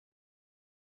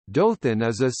Dothan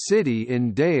is a city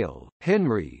in Dale,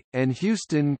 Henry, and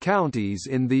Houston counties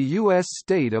in the U.S.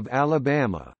 state of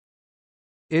Alabama.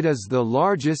 It is the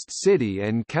largest city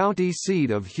and county seat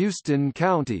of Houston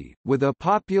County, with a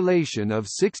population of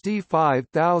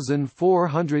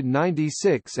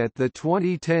 65,496 at the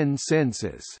 2010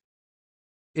 census.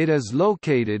 It is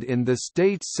located in the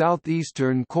state's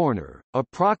southeastern corner,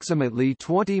 approximately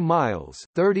 20 miles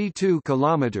 (32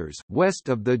 kilometers) west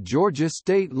of the Georgia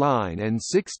state line and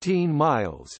 16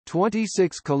 miles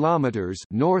 (26 kilometers)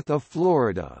 north of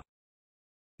Florida.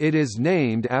 It is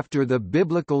named after the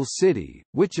biblical city,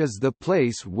 which is the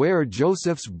place where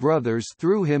Joseph's brothers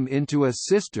threw him into a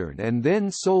cistern and then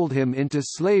sold him into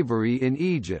slavery in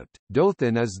Egypt.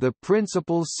 Dothan is the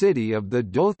principal city of the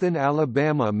Dothan,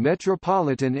 Alabama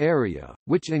metropolitan area,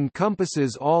 which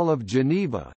encompasses all of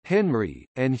Geneva, Henry,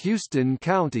 and Houston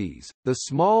counties. The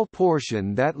small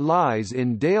portion that lies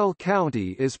in Dale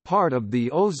County is part of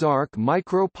the Ozark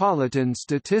Micropolitan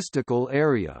Statistical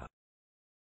Area.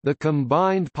 The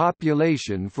combined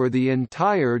population for the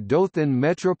entire Dothan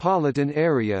metropolitan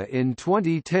area in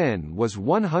 2010 was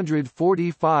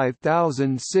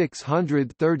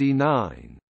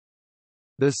 145,639.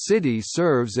 The city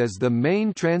serves as the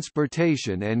main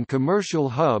transportation and commercial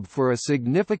hub for a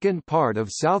significant part of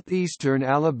southeastern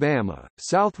Alabama,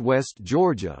 southwest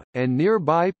Georgia, and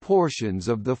nearby portions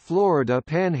of the Florida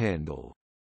Panhandle.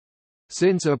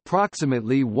 Since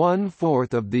approximately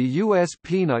one-fourth of the U.S.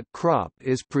 peanut crop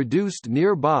is produced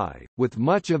nearby, with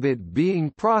much of it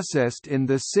being processed in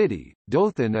the city,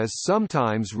 Dothan is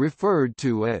sometimes referred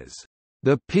to as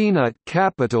the peanut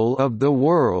capital of the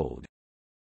world.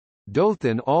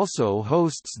 Dothan also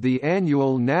hosts the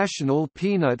annual National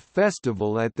Peanut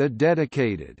Festival at the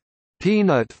dedicated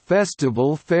Peanut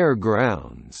Festival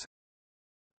Fairgrounds.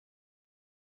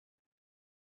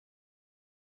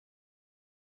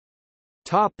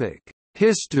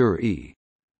 History.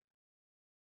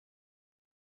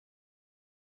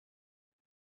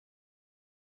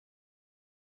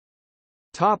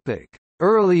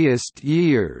 Earliest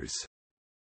years.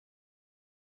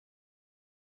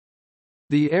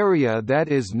 The area that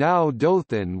is now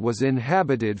Dothan was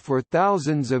inhabited for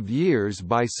thousands of years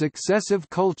by successive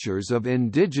cultures of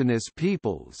indigenous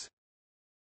peoples.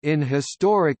 In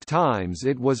historic times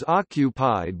it was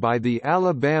occupied by the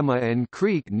Alabama and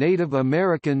Creek Native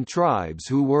American tribes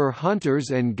who were hunters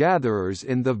and gatherers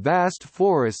in the vast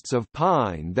forests of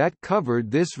pine that covered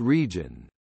this region.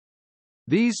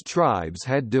 These tribes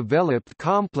had developed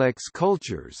complex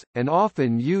cultures, and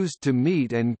often used to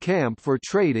meet and camp for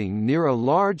trading near a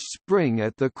large spring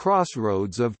at the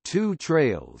crossroads of two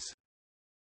trails.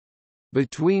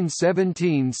 Between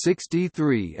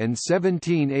 1763 and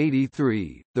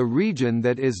 1783, the region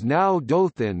that is now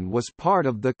Dothan was part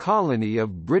of the colony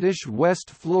of British West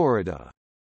Florida.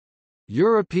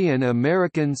 European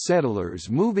American settlers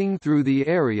moving through the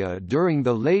area during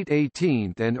the late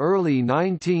 18th and early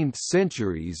 19th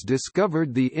centuries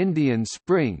discovered the Indian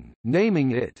Spring,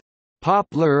 naming it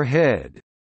Poplar Head.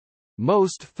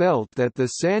 Most felt that the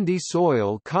sandy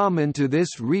soil common to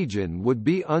this region would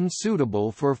be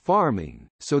unsuitable for farming,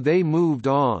 so they moved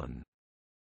on.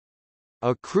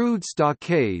 A crude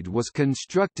stockade was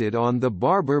constructed on the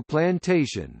Barber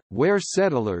Plantation, where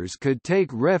settlers could take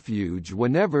refuge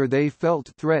whenever they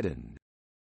felt threatened.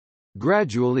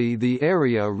 Gradually the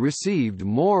area received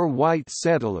more white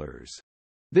settlers.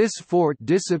 This fort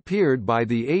disappeared by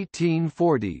the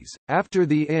 1840s, after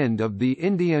the end of the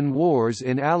Indian Wars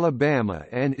in Alabama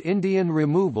and Indian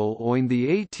removal in the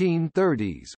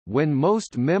 1830s, when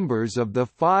most members of the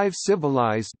 5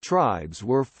 civilized tribes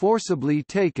were forcibly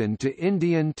taken to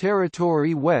Indian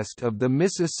Territory west of the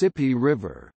Mississippi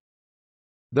River.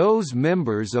 Those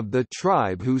members of the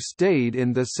tribe who stayed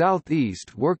in the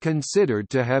southeast were considered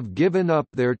to have given up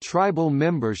their tribal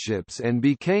memberships and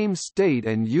became state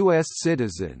and U.S.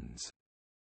 citizens.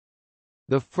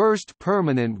 The first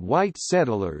permanent white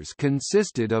settlers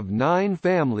consisted of 9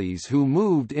 families who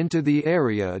moved into the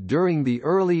area during the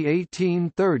early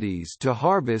 1830s to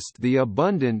harvest the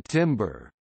abundant timber.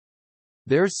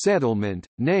 Their settlement,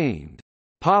 named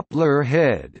Poplar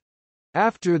Head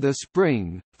after the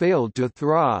spring, failed to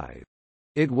thrive.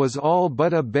 It was all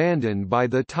but abandoned by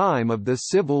the time of the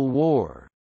Civil War.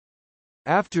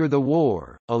 After the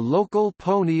war, a local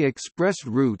Pony Express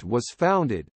route was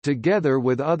founded. Together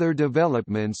with other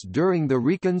developments during the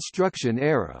Reconstruction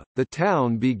era, the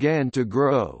town began to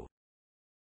grow.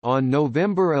 On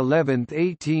November 11,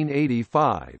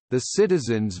 1885, the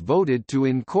citizens voted to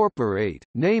incorporate,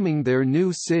 naming their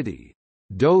new city,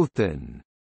 Dothan,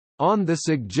 on the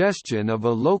suggestion of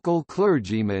a local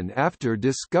clergyman after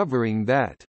discovering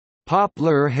that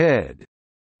Poplar Head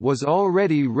was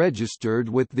already registered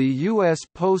with the U.S.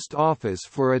 Post Office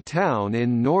for a town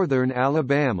in northern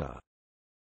Alabama.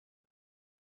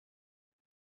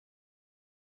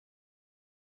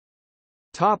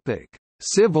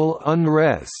 Civil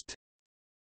unrest.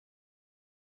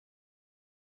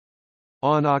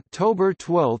 On October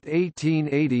 12,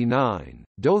 1889,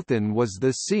 Dothan was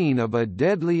the scene of a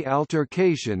deadly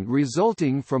altercation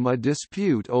resulting from a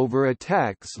dispute over a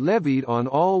tax levied on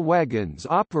all wagons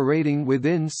operating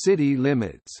within city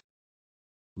limits.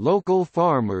 Local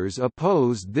farmers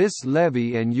opposed this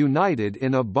levy and united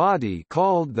in a body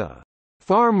called the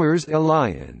Farmers'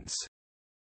 Alliance.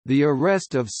 The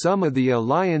arrest of some of the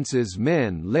alliance's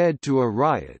men led to a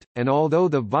riot, and although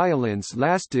the violence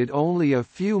lasted only a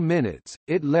few minutes,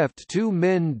 it left 2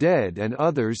 men dead and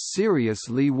others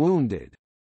seriously wounded.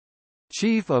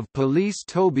 Chief of Police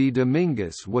Toby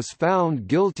Dominguez was found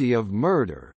guilty of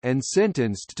murder, and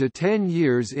sentenced to 10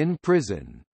 years in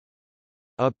prison.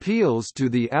 Appeals to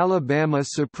the Alabama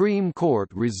Supreme Court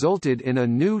resulted in a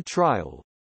new trial,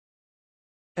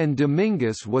 and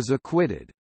Dominguez was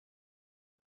acquitted.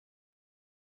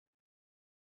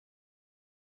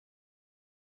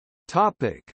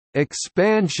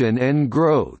 Expansion and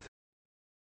growth.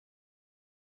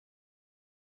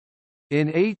 In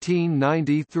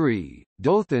 1893,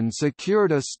 Dothan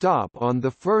secured a stop on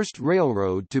the first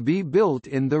railroad to be built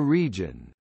in the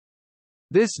region.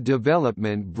 This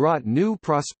development brought new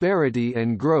prosperity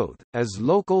and growth, as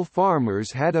local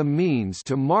farmers had a means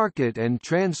to market and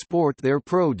transport their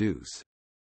produce.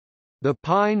 The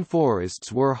pine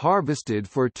forests were harvested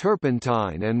for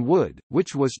turpentine and wood,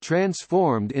 which was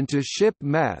transformed into ship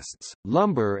masts,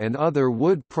 lumber and other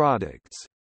wood products.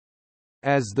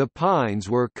 As the pines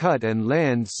were cut and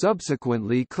land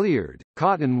subsequently cleared,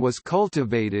 cotton was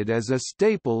cultivated as a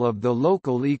staple of the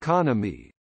local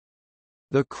economy.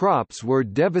 The crops were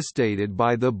devastated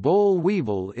by the boll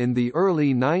weevil in the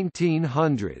early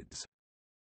 1900s.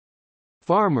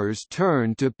 Farmers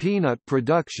turned to peanut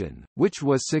production, which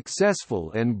was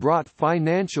successful and brought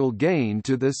financial gain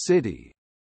to the city.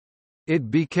 It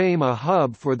became a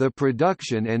hub for the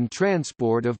production and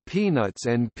transport of peanuts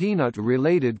and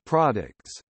peanut-related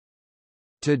products.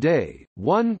 Today,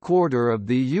 1/4 of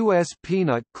the U.S.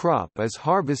 peanut crop is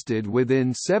harvested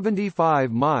within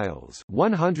 75 miles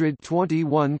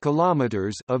 (121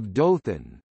 kilometers) of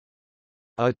Dothan.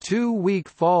 A 2-week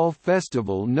fall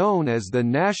festival known as the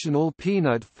National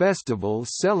Peanut Festival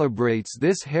celebrates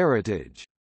this heritage.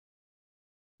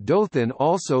 Dothan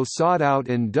also sought out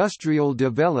industrial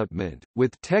development,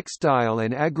 with textile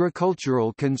and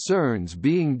agricultural concerns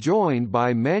being joined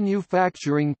by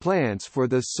manufacturing plants for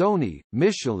the Sony,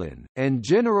 Michelin, and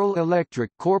General Electric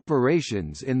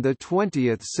corporations in the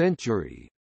 20th century.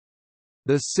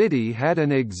 The city had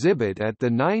an exhibit at the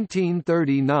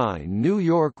 1939 New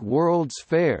York World's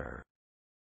Fair.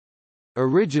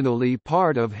 Originally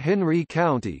part of Henry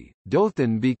County,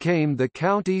 Dothan became the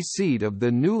county seat of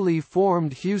the newly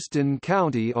formed Houston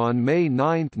County on May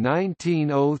 9,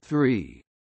 1903.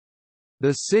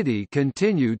 The city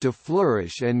continued to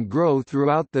flourish and grow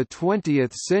throughout the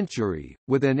 20th century,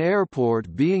 with an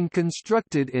airport being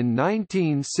constructed in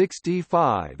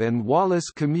 1965 and Wallace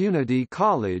Community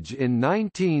College in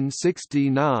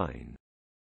 1969.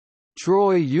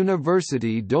 Troy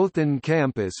University Dothan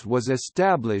campus was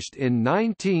established in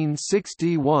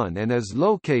 1961 and is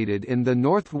located in the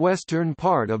northwestern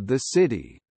part of the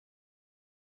city.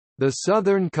 The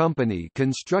Southern Company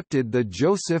constructed the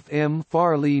Joseph M.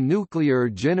 Farley Nuclear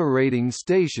Generating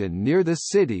Station near the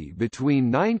city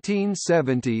between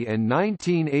 1970 and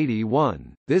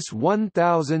 1981. This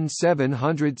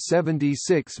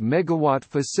 1,776 megawatt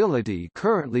facility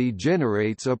currently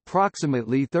generates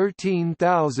approximately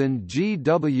 13,000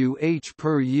 GWh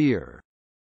per year.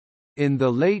 In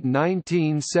the late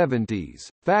 1970s,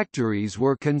 factories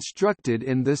were constructed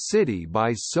in the city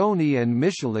by Sony and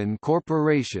Michelin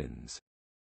corporations.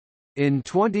 In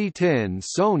 2010,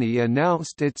 Sony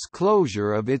announced its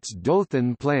closure of its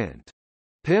Dothan plant.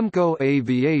 Pimco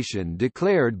Aviation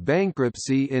declared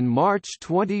bankruptcy in March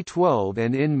 2012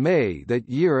 and in May that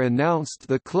year announced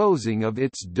the closing of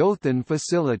its Dothan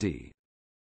facility.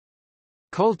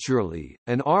 Culturally,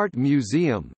 an art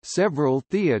museum, several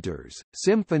theaters,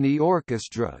 symphony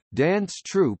orchestra, dance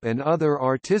troupe and other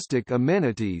artistic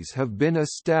amenities have been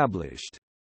established.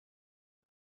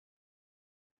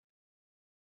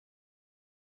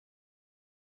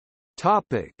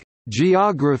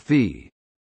 Geography.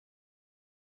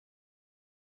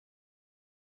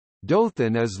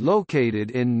 Dothan is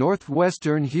located in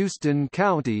northwestern Houston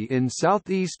County in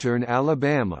southeastern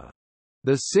Alabama.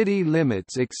 The city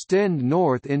limits extend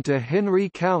north into Henry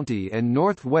County and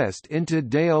northwest into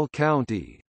Dale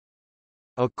County.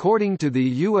 According to the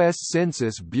U.S.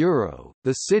 Census Bureau,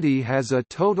 the city has a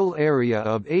total area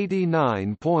of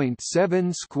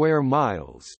 89.7 square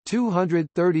miles,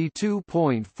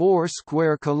 232.4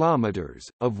 square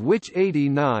kilometers, of which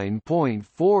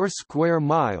 89.4 square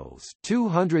miles,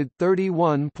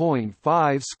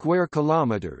 231.5 square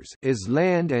kilometers is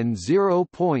land and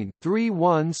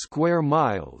 0.31 square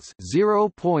miles,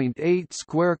 0.8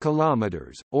 square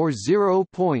kilometers, or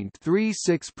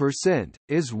 0.36%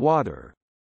 is water.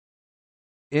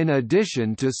 In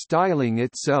addition to styling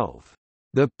itself,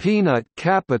 "the peanut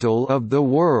capital of the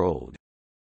world,"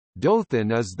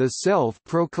 Dothan is the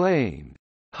self-proclaimed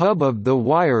hub of the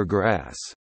wiregrass.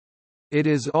 It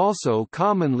is also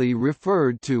commonly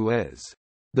referred to as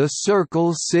the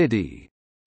Circle City,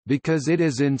 because it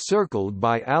is encircled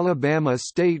by Alabama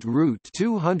State Route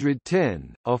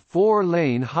 210, a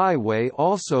 4-lane highway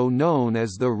also known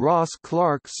as the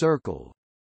Ross-Clark Circle.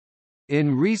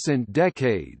 In recent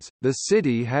decades, the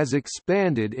city has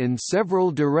expanded in several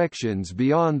directions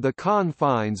beyond the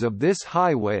confines of this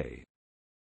highway.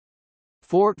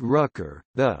 Fort Rucker,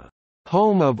 the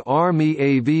home of Army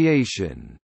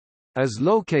aviation, is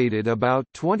located about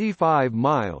 25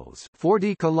 miles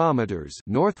 (40 kilometers)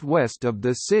 northwest of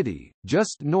the city,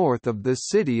 just north of the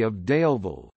city of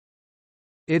Daleville.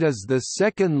 It is the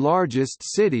second largest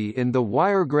city in the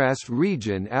Wiregrass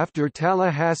region after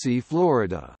Tallahassee,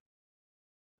 Florida.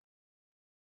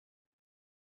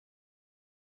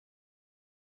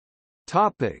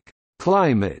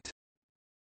 Climate.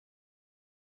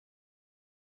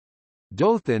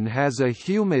 Dothan has a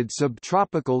humid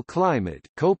subtropical climate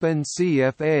Köppen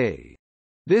CFA.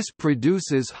 This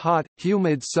produces hot,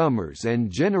 humid summers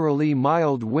and generally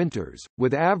mild winters,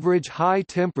 with average high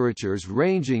temperatures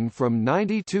ranging from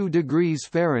 92 degrees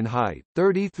Fahrenheit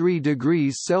 (33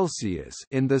 degrees Celsius)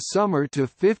 in the summer to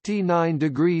 59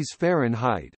 degrees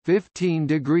Fahrenheit (15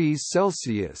 degrees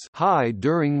Celsius) high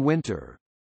during winter.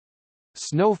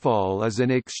 Snowfall is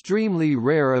an extremely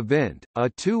rare event. A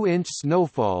 2-inch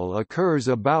snowfall occurs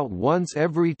about once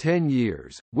every 10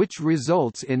 years, which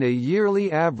results in a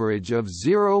yearly average of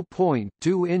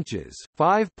 0.2 inches,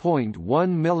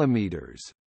 5.1 millimeters.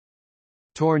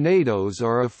 Tornadoes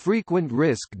are a frequent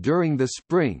risk during the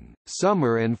spring,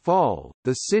 summer and fall.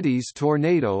 The city's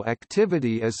tornado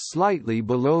activity is slightly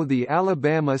below the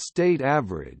Alabama state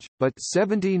average, but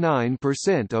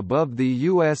 79% above the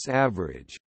U.S.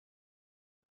 average.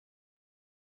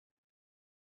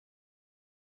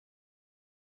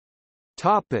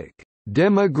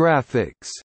 Demographics.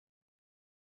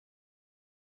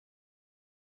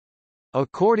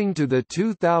 According to the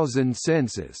 2000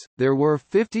 census, there were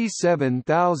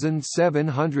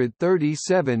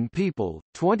 57,737 people,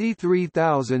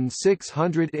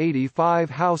 23,685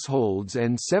 households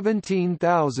and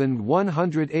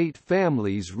 17,108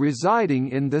 families residing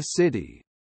in the city.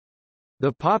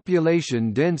 The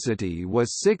population density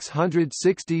was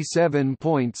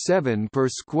 667.7 per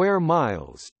square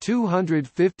miles,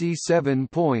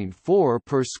 257.4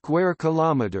 per square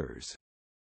kilometers.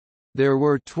 There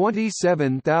were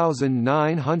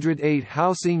 27,908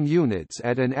 housing units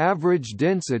at an average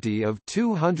density of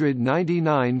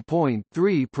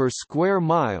 299.3 per square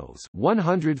miles,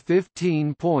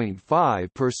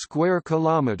 115.5 per square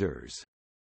kilometers.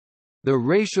 The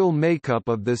racial makeup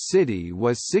of the city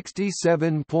was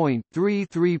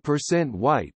 67.33%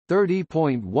 white,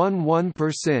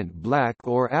 30.11% black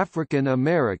or African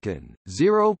American,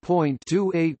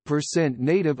 0.28%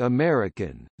 Native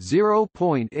American,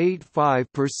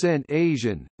 0.85%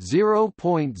 Asian,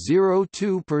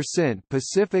 0.02%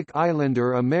 Pacific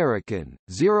Islander American,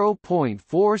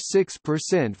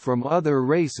 0.46% from other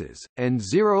races, and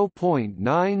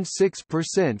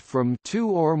 0.96% from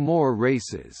 2 or more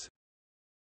races.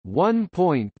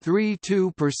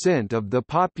 1.32% of the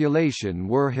population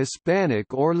were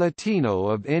Hispanic or Latino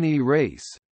of any race.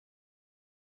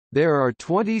 There are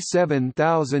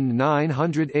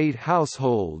 27,908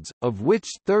 households, of which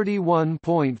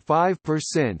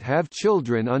 31.5% have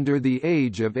children under the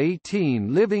age of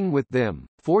 18 living with them,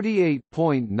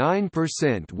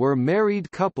 48.9% were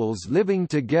married couples living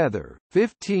together,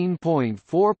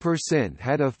 15.4%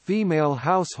 had a female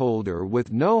householder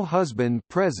with no husband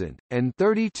present, and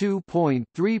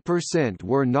 32.3%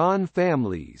 were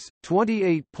non-families.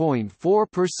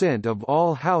 28.4% of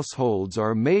all households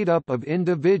are made up of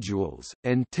individuals,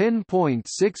 and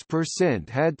 10.6%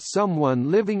 had someone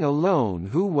living alone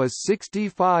who was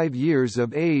 65 years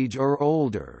of age or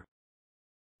older.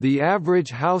 The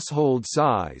average household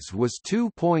size was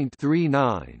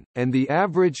 2.39, and the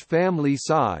average family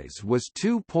size was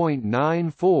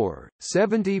 2.94.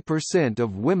 70%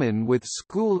 of women with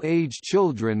school-age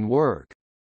children work.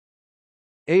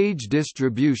 Age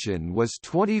distribution was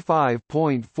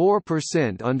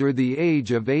 25.4% under the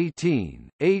age of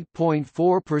 18,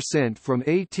 8.4% from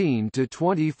 18 to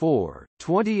 24,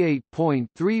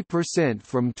 28.3%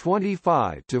 from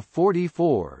 25 to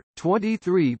 44,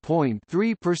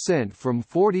 23.3% from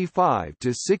 45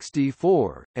 to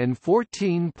 64, and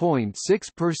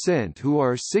 14.6% who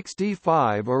are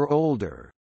 65 or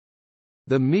older.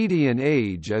 The median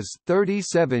age is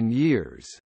 37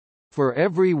 years. For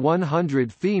every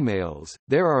 100 females,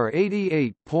 there are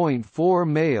 88.4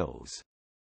 males.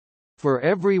 For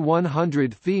every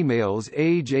 100 females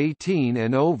age 18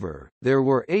 and over, there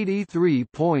were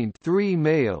 83.3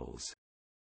 males.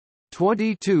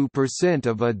 22%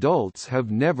 of adults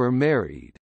have never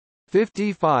married.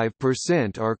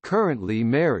 55% are currently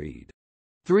married.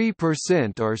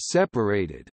 3% are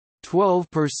separated.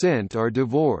 12% are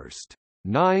divorced.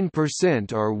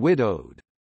 9% are widowed.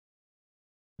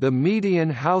 The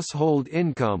median household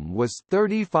income was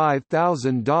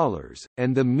 $35,000,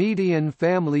 and the median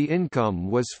family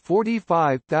income was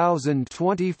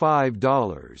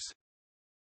 $45,025.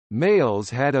 Males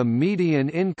had a median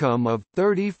income of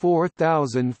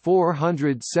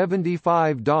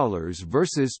 $34,475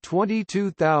 versus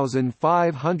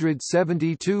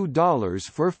 $22,572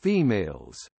 for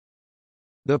females.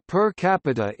 The per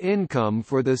capita income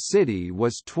for the city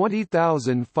was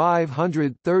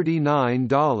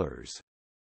 $20,539.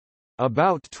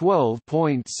 About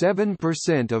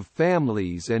 12.7% of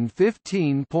families and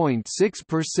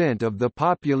 15.6% of the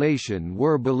population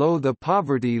were below the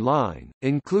poverty line,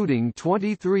 including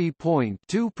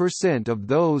 23.2% of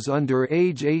those under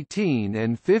age 18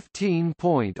 and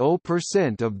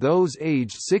 15.0% of those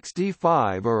aged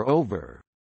 65 or over.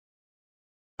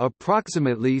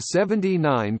 Approximately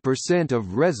 79%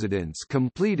 of residents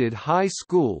completed high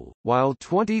school, while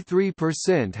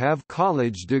 23% have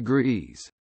college degrees.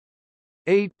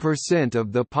 8%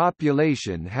 of the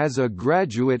population has a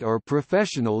graduate or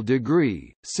professional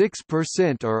degree,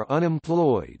 6% are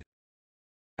unemployed.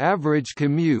 Average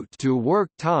commute to work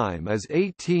time is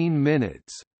 18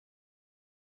 minutes.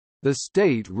 The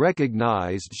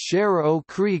state-recognized Sharrow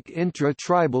Creek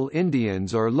intra-tribal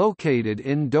Indians are located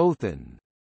in Dothan.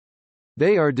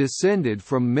 They are descended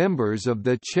from members of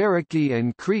the Cherokee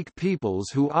and Creek peoples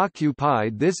who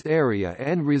occupied this area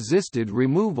and resisted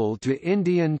removal to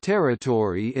Indian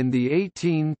Territory in the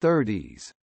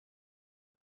 1830s.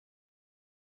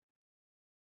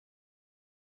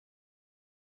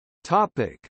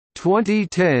 Topic: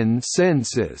 2010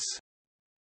 census.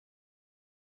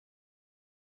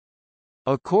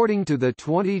 According to the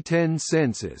 2010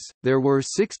 census, there were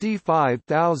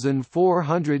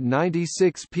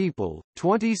 65,496 people,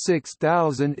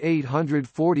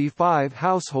 26,845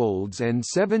 households and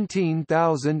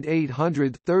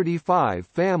 17,835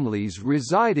 families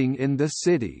residing in the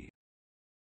city.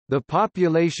 The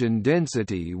population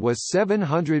density was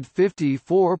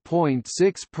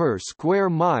 754.6 per square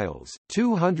miles,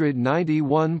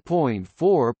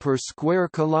 291.4 per square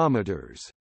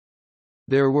kilometers.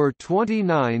 There were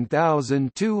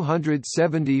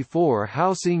 29,274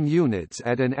 housing units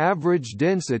at an average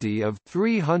density of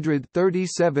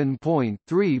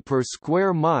 337.3 per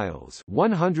square miles,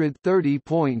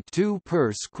 130.2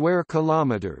 per square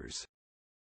kilometers.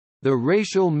 The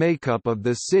racial makeup of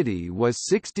the city was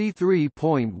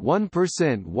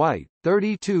 63.1% white,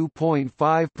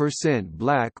 32.5%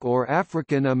 black or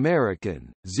African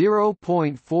American,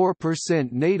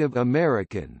 0.4% Native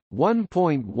American,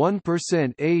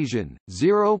 1.1% Asian,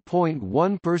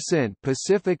 0.1%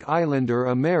 Pacific Islander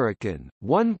American,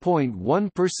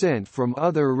 1.1% from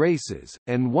other races,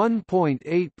 and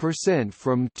 1.8%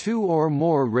 from two or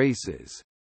more races.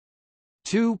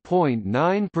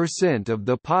 2.9% of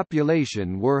the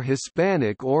population were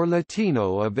Hispanic or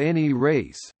Latino of any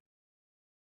race.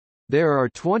 There are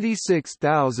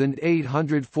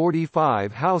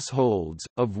 26,845 households,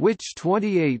 of which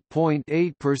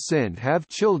 28.8% have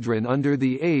children under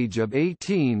the age of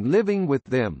 18 living with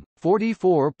them.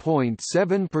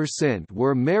 44.7%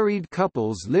 were married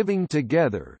couples living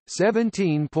together,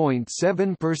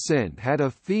 17.7% had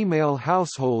a female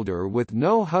householder with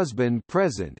no husband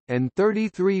present, and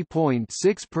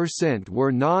 33.6%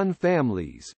 were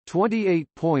non-families.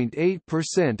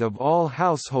 28.8% of all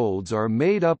households are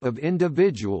made up of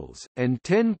individuals, and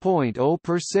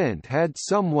 10.0% had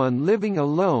someone living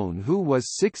alone who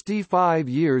was 65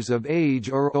 years of age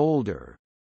or older.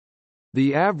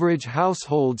 The average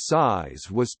household size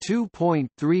was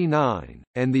 2.39,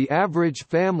 and the average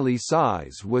family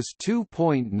size was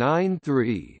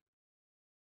 2.93.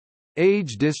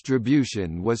 Age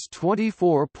distribution was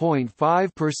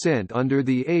 24.5% under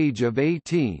the age of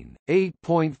 18,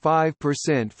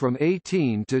 8.5% from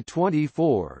 18 to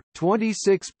 24,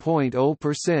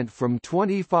 26.0% from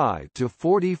 25 to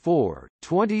 44,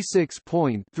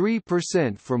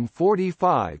 26.3% from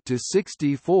 45 to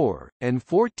 64, and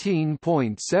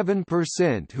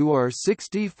 14.7% who are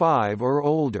 65 or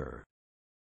older.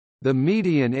 The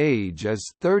median age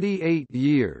is 38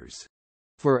 years.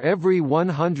 For every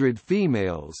 100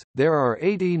 females, there are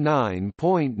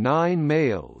 89.9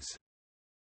 males.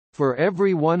 For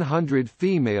every 100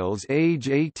 females age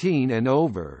 18 and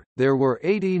over, there were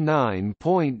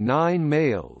 89.9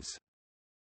 males.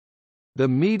 The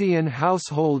median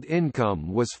household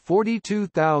income was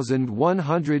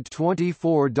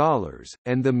 $42,124,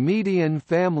 and the median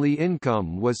family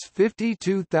income was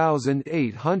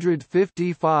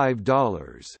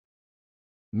 $52,855.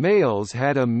 Males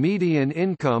had a median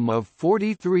income of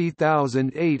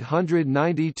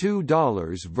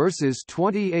 $43,892 versus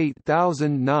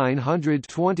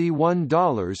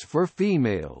 $28,921 for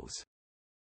females.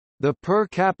 The per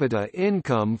capita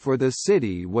income for the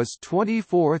city was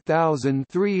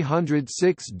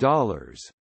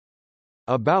 $24,306.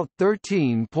 About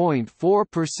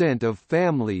 13.4% of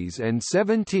families and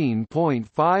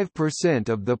 17.5%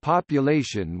 of the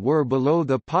population were below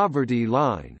the poverty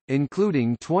line,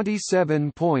 including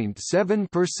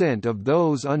 27.7% of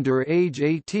those under age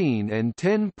 18 and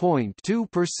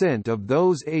 10.2% of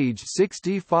those age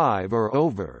 65 or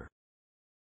over.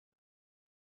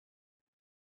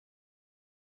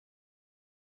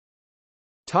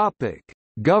 Topic: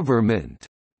 Government.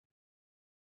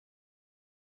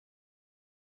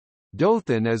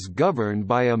 Dothan is governed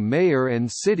by a mayor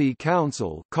and city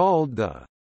council called the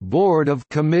Board of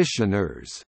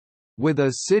Commissioners, with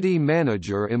a city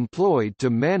manager employed to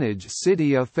manage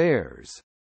city affairs.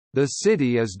 The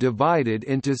city is divided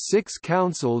into 6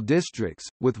 council districts,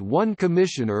 with 1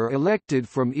 commissioner elected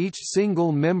from each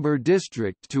single-member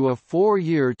district to a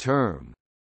 4-year term.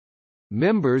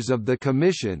 Members of the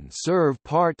commission serve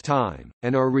part-time,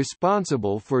 and are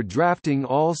responsible for drafting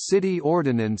all city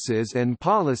ordinances and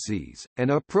policies, and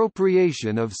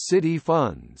appropriation of city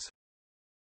funds.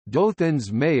 Dothan's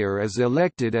mayor is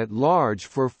elected at large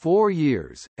for 4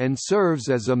 years, and serves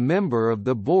as a member of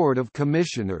the Board of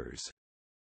Commissioners.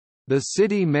 The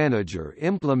city manager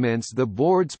implements the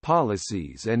board's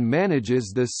policies and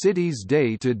manages the city's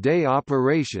day-to-day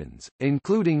operations,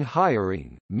 including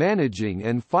hiring, managing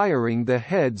and firing the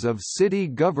heads of city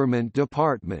government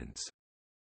departments.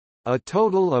 A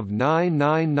total of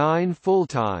 999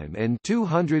 full-time and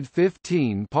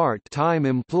 215 part-time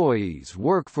employees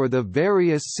work for the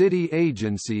various city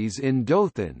agencies in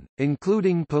Dothan,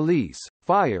 including police,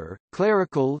 fire,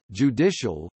 clerical,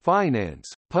 judicial,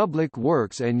 finance, public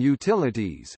works and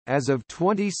utilities. As of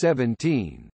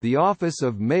 2017, the office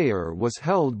of mayor was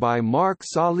held by Mark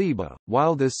Saliba,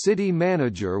 while the city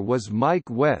manager was Mike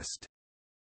West.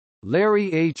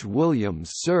 Larry H.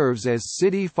 Williams serves as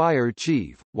city fire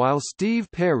chief, while Steve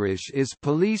Parrish is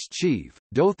police chief.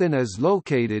 Dothan is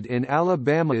located in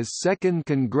Alabama's 2nd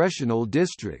Congressional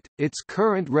District. Its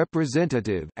current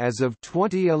representative as of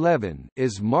 2011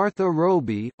 is Martha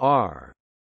Roby R.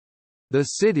 The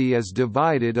city is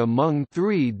divided among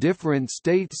 3 different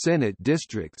state senate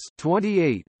districts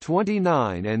 28,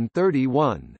 29 and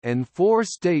 31 and 4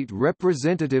 state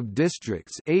representative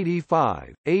districts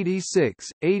 85, 86,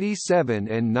 87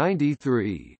 and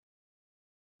 93.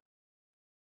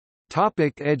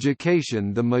 Topic: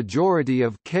 Education. The majority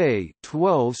of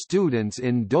K-12 students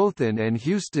in Dothan and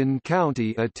Houston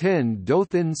County attend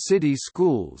Dothan City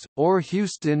Schools, or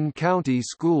Houston County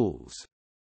Schools.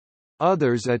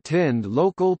 Others attend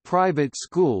local private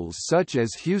schools such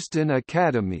as Houston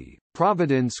Academy,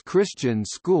 Providence Christian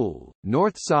School,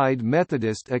 Northside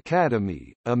Methodist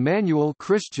Academy, Emmanuel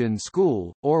Christian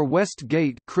School, or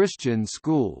Westgate Christian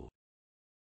School.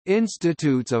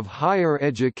 Institutes of higher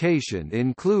education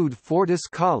include Fortis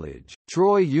College,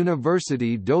 Troy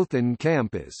University Dothan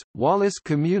Campus, Wallace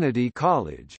Community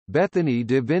College, Bethany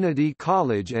Divinity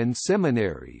College and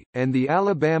Seminary, and the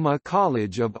Alabama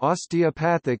College of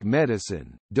Osteopathic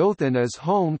Medicine. Dothan is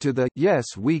home to the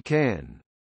Yes We Can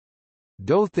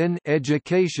Dothan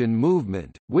Education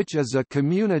Movement, which is a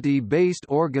community-based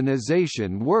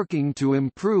organization working to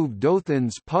improve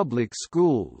Dothan's public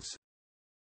schools.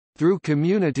 Through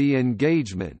community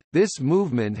engagement, this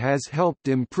movement has helped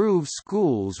improve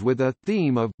schools with a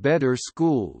theme of better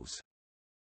schools.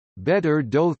 Better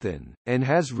Dothan, and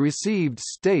has received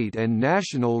state and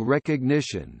national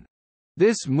recognition.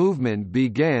 This movement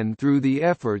began through the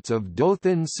efforts of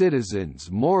Dothan citizens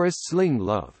Morris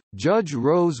Slinglove, Judge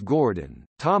Rose Gordon,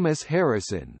 Thomas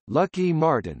Harrison, Lucky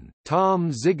Martin,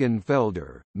 Tom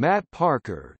Ziegenfelder, Matt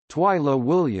Parker, Twyla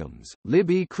Williams,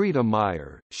 Libby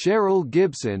Cretemeyer, Cheryl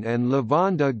Gibson and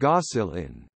Lavonda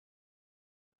Gosselin.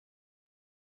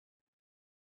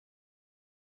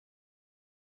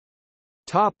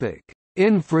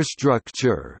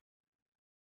 Infrastructure.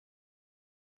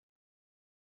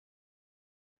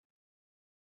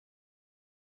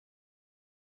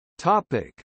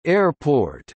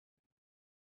 Airport.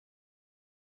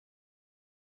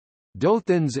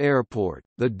 Dothan's airport,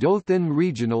 the Dothan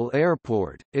Regional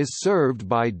Airport, is served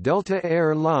by Delta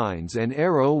Air Lines and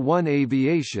Aero One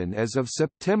Aviation as of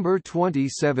September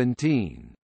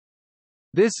 2017.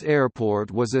 This airport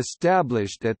was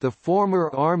established at the former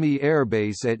Army Air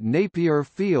Base at Napier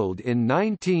Field in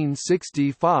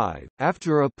 1965,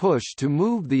 after a push to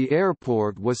move the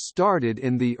airport was started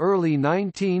in the early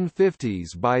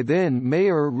 1950s by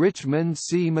then-Mayor Richmond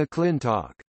C.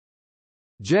 McClintock.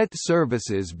 Jet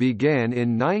services began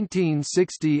in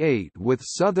 1968 with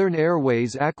Southern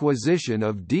Airways' acquisition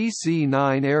of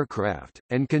DC-9 aircraft,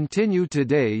 and continue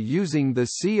today using the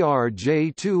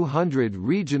CRJ-200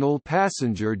 regional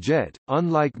passenger jet.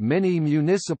 Unlike many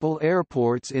municipal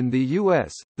airports in the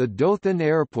U.S., the Dothan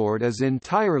Airport is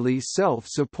entirely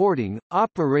self-supporting,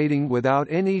 operating without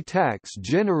any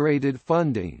tax-generated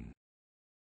funding.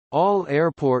 All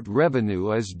airport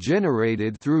revenue is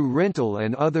generated through rental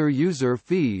and other user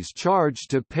fees charged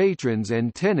to patrons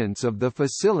and tenants of the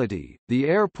facility. The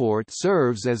airport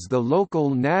serves as the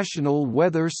local National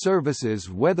Weather Service's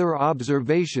weather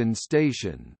observation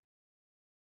station.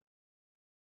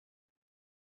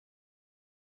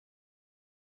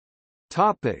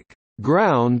 Topic: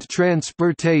 Ground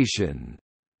transportation.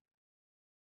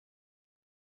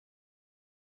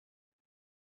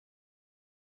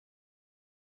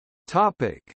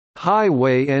 Topic: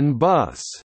 Highway and bus.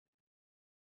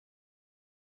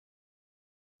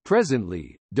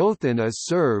 Presently, Dothan is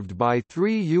served by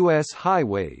 3 U.S.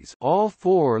 highways, all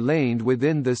 4-laned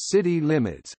within the city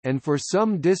limits, and for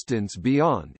some distance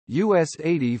beyond: US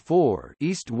 84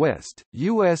 east-west,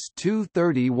 US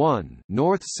 231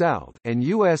 north-south, and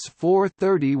US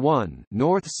 431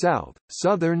 north-south,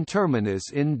 southern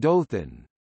terminus in Dothan.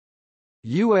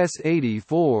 US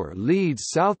 84 leads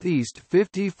southeast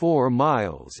 54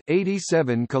 miles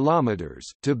 (87 kilometers)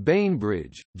 to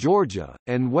Bainbridge, Georgia,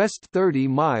 and west 30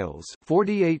 miles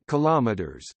 (48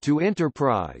 kilometers) to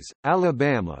Enterprise,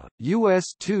 Alabama.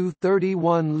 US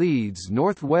 231 leads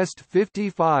northwest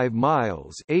 55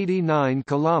 miles (89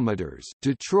 kilometers)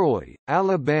 to Troy,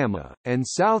 Alabama, and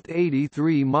south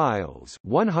 83 miles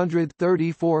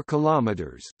 (134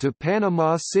 kilometers) to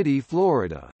Panama City,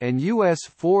 Florida, and US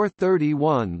 431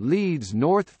 leads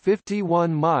north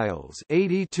 51 miles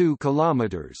 (82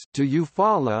 kilometers) to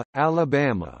Eufaula,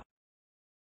 Alabama.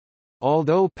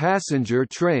 Although passenger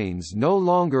trains no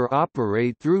longer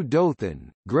operate through Dothan,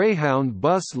 Greyhound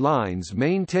Bus Lines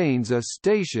maintains a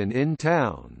station in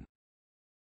town.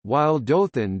 While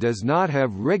Dothan does not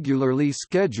have regularly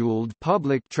scheduled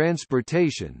public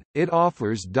transportation, it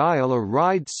offers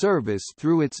dial-a-ride service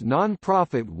through its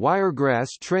non-profit Wiregrass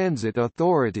Transit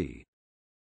Authority.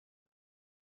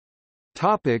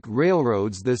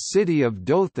 Railroads. The city of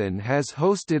Dothan has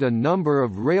hosted a number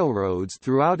of railroads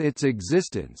throughout its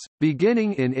existence,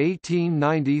 beginning in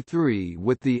 1893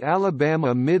 with the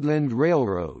Alabama Midland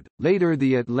Railroad, later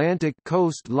the Atlantic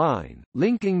Coast Line,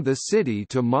 linking the city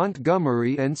to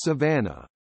Montgomery and Savannah.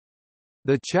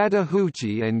 The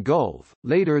Chattahoochee and Gulf,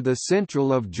 later the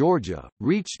Central of Georgia,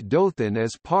 reached Dothan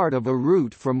as part of a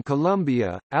route from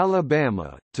Columbia,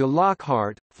 Alabama, to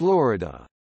Lockhart, Florida.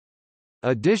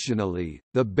 Additionally,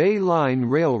 the Bay Line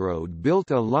Railroad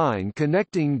built a line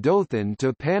connecting Dothan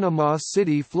to Panama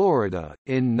City, Florida,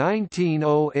 in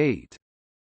 1908.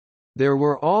 There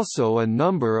were also a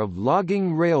number of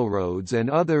logging railroads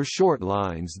and other short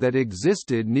lines that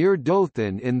existed near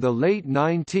Dothan in the late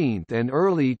 19th and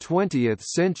early 20th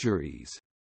centuries.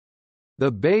 The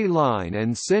Bay Line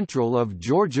and Central of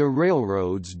Georgia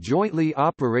Railroads jointly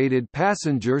operated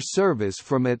passenger service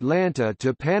from Atlanta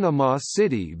to Panama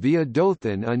City via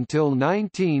Dothan until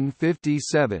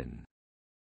 1957.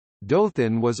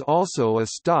 Dothan was also a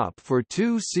stop for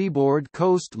 2 Seaboard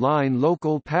Coast Line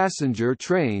local passenger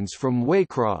trains from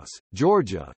Waycross,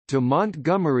 Georgia, to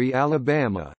Montgomery,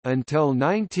 Alabama, until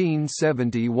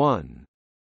 1971.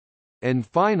 and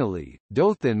finally,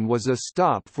 Dothan was a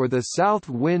stop for the South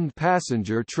Wind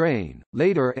passenger train,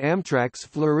 later Amtrak's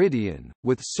Floridian,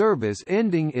 with service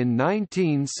ending in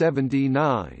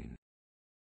 1979.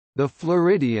 The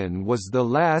Floridian was the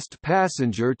last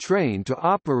passenger train to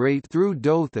operate through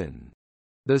Dothan.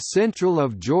 The Central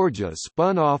of Georgia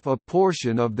spun off a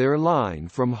portion of their line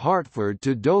from Hartford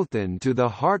to Dothan to the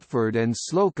Hartford and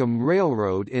Slocum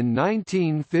Railroad in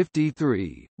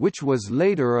 1953, which was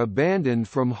later abandoned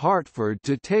from Hartford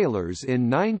to Taylor's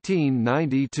in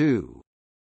 1992.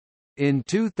 In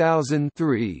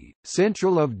 2003,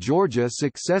 Central of Georgia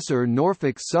successor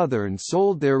Norfolk Southern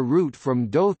sold their route from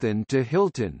Dothan to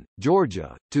Hilton,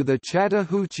 Georgia, to the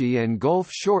Chattahoochee and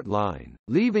Gulf Short Line,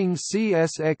 leaving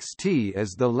CSXT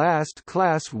as the last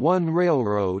Class I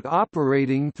railroad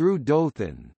operating through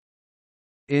Dothan.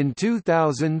 In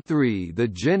 2003 the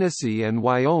Genesee and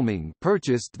Wyoming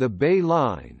purchased the Bay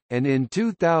Line, and in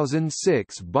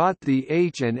 2006 bought the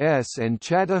H&S and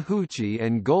Chattahoochee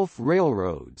and Gulf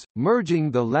Railroads,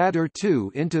 merging the latter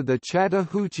two into the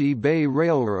Chattahoochee Bay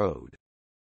Railroad.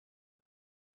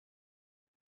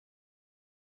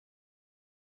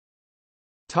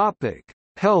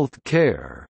 Health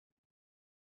care.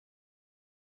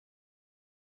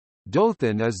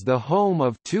 Dothan is the home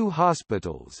of two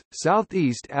hospitals.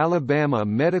 Southeast Alabama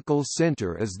Medical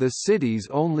Center is the city's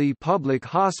only public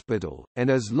hospital, and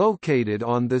is located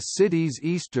on the city's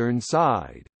eastern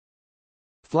side.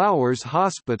 Flowers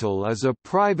Hospital is a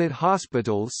private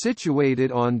hospital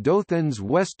situated on Dothan's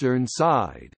western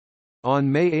side.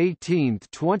 On May 18,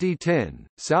 2010,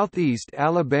 Southeast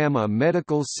Alabama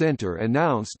Medical Center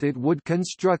announced it would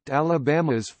construct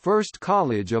Alabama's first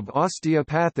college of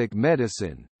osteopathic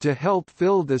medicine, to help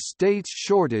fill the state's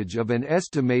shortage of an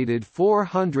estimated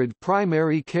 400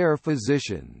 primary care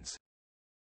physicians.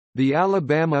 The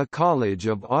Alabama College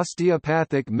of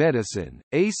Osteopathic Medicine,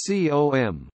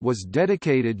 ACOM, was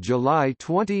dedicated July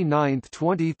 29,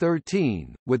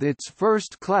 2013, with its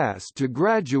first class to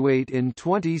graduate in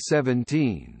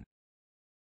 2017.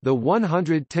 The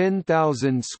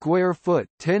 110,000 square foot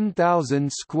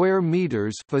 (10,000 square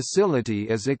meters) facility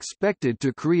is expected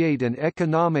to create an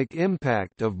economic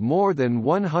impact of more than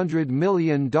 $100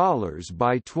 million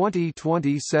by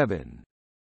 2027.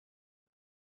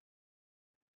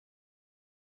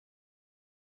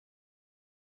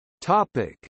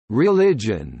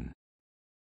 Religion.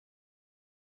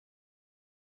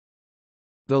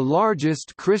 The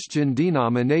largest Christian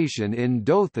denomination in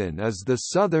Dothan is the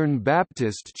Southern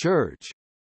Baptist Church.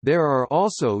 There are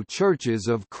also Churches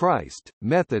of Christ,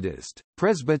 Methodist,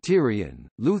 Presbyterian,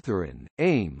 Lutheran,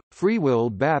 AME, Free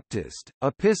Will Baptist,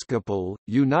 Episcopal,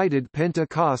 United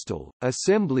Pentecostal,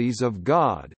 Assemblies of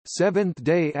God,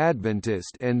 Seventh-day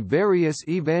Adventist and various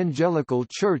evangelical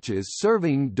churches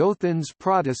serving Dothan's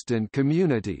Protestant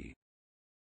community.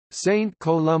 St.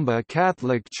 Columba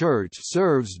Catholic Church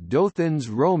serves Dothan's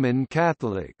Roman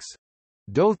Catholics.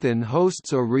 Dothan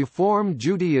hosts a Reform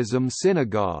Judaism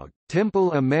synagogue,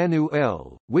 Temple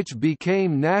Emmanuel, which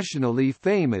became nationally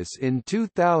famous in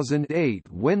 2008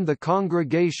 when the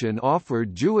congregation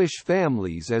offered Jewish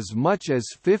families as much as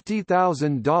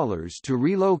 $50,000 to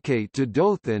relocate to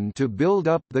Dothan to build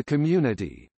up the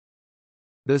community.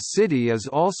 The city is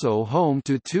also home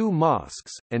to two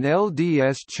mosques, an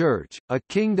LDS church, a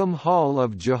Kingdom Hall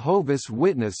of Jehovah's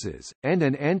Witnesses, and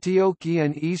an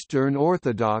Antiochian Eastern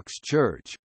Orthodox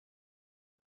church.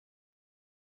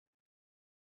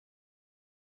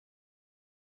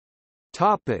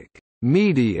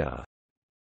 Media.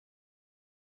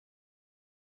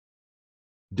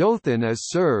 Dothan is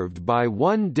served by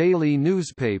one daily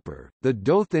newspaper, the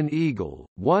Dothan Eagle,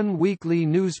 one weekly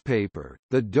newspaper,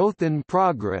 the Dothan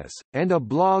Progress, and a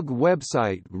blog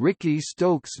website Ricky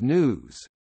Stokes News.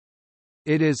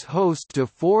 It is host to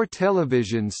 4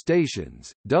 television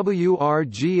stations: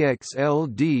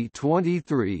 WRGX-LD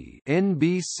 23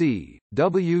 (NBC),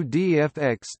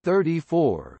 WDFX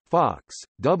 34 (Fox),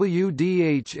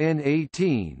 WDHN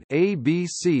 18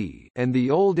 (ABC), and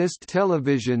the oldest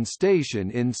television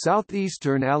station in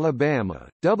southeastern Alabama,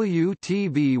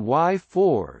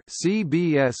 WTVY4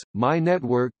 (CBS),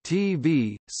 MyNetwork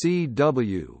TV,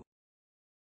 CW.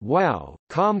 WOW,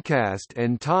 Comcast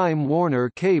and Time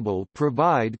Warner Cable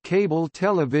provide cable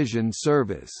television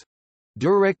service.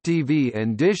 DirecTV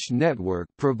and Dish Network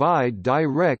provide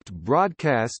direct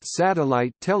broadcast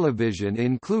satellite television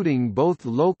including both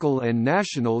local and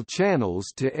national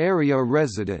channels to area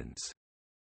residents.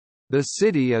 The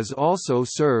city is also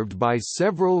served by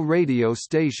several radio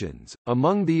stations,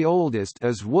 among the oldest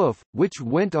is WOOF, which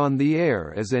went on the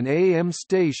air as an AM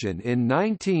station in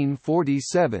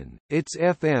 1947, its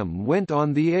FM went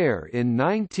on the air in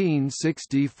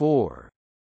 1964.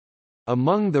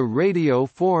 Among the radio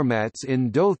formats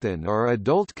in Dothan are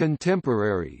adult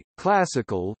contemporary,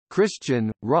 classical,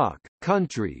 Christian, rock,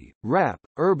 country, rap,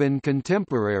 urban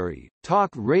contemporary, talk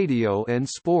radio and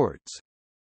sports.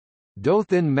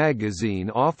 Dothan magazine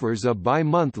offers a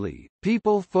bi-monthly,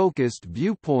 people-focused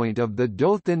viewpoint of the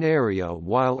Dothan area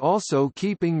while also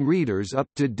keeping readers up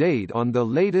to date on the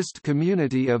latest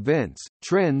community events,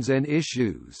 trends and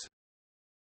issues.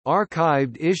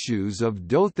 Archived issues of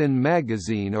Dothan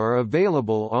magazine are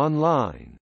available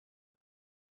online.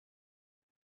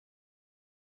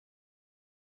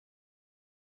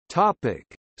 Topic: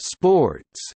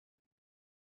 Sports.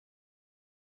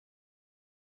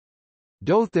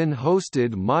 Dothan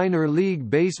hosted minor league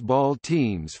baseball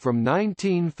teams from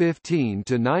 1915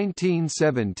 to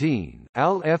 1917,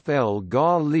 LFL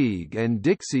GA League and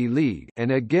Dixie League,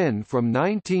 and again from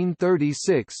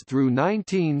 1936 through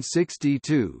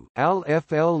 1962,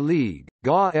 LFL League,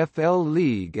 GA FL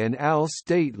League and AL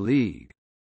State League.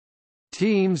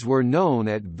 Teams were known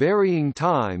at varying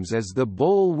times as the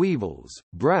Boll Weevils,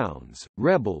 Browns,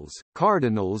 Rebels,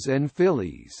 Cardinals and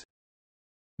Phillies.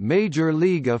 Major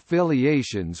league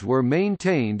affiliations were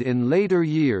maintained in later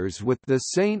years with the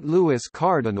St. Louis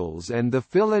Cardinals and the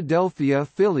Philadelphia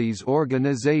Phillies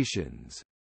organizations.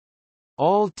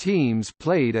 All teams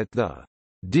played at the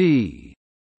D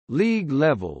League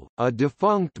level, a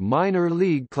defunct minor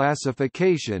league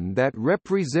classification that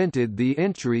represented the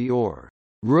entry or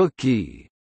rookie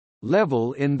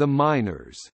level in the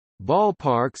minors.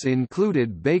 Ballparks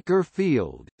included Baker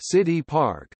Field, City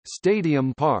Park,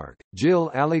 Stadium Park,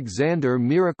 Jill Alexander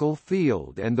Miracle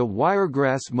Field and the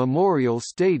Wiregrass Memorial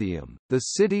Stadium. The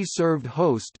city served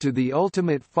host to the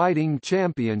Ultimate Fighting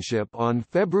Championship on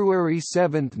February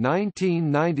 7,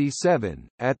 1997,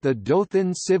 at the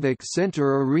Dothan Civic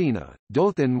Center Arena.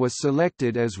 Dothan was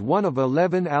selected as one of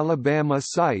 11 Alabama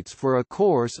sites for a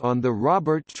course on the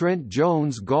Robert Trent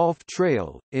Jones Golf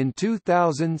Trail. In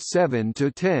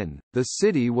 2007-10, the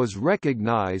city was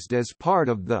recognized as part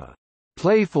of the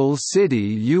Playful City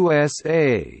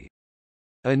USA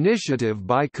initiative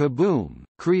by Kaboom,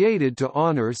 created to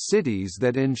honor cities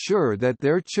that ensure that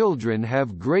their children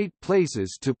have great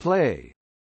places to play.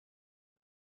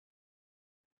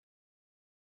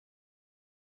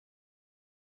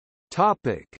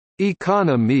 Topic: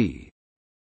 Economy.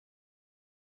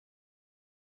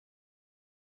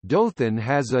 Dothan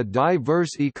has a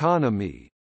diverse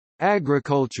economy.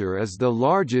 Agriculture is the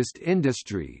largest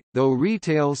industry, though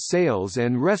retail sales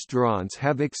and restaurants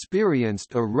have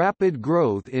experienced a rapid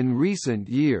growth in recent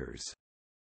years.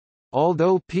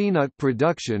 Although peanut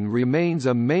production remains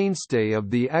a mainstay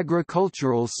of the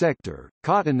agricultural sector,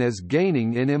 cotton is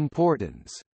gaining in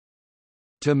importance.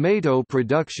 Tomato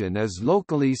production is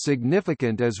locally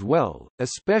significant as well,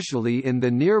 especially in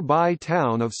the nearby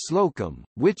town of Slocum,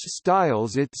 which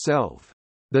styles itself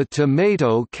the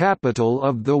tomato capital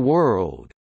of the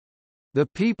world. The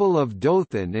people of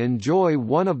Dothan enjoy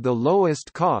one of the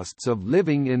lowest costs of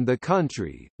living in the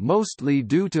country, mostly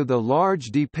due to the large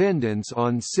dependence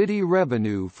on city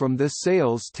revenue from the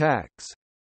sales tax.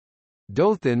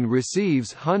 Dothan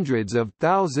receives hundreds of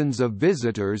thousands of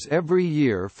visitors every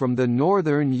year from the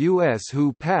northern U.S.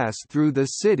 who pass through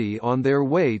the city on their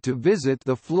way to visit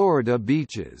the Florida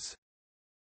beaches.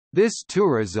 This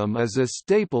tourism is a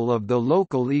staple of the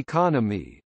local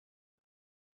economy.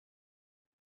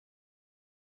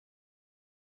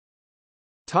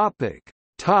 Topic: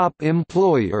 Top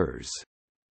employers.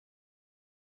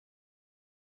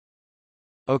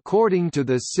 According to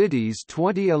the city's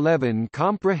 2011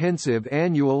 Comprehensive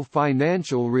Annual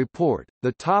Financial Report,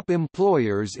 the top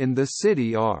employers in the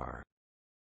city are: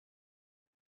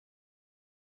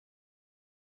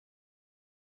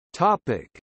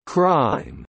 Topic: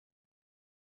 Crime.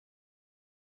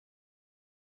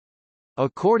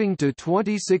 According to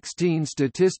 2016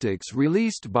 statistics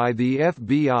released by the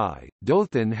FBI,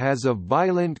 Dothan has a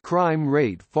violent crime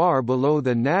rate far below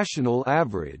the national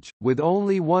average, with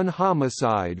only one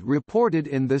homicide reported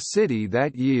in the city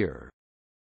that year.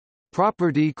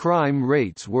 Property crime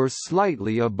rates were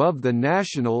slightly above the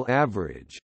national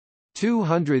average.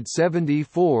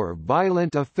 274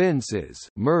 violent offenses,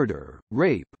 murder,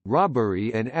 rape,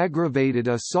 robbery and aggravated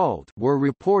assault, were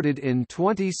reported in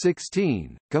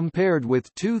 2016, compared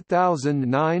with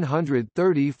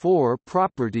 2,934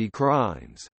 property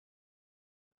crimes.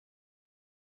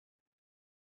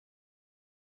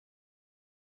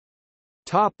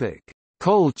 Topic: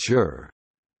 Culture.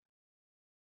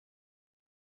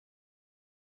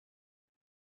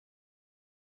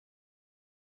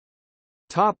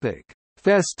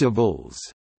 Festivals.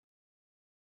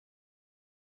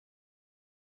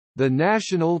 The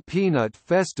National Peanut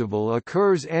Festival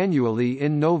occurs annually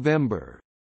in November.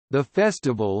 The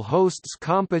festival hosts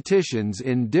competitions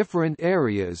in different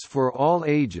areas for all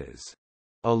ages.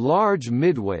 A large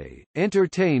midway,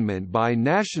 entertainment by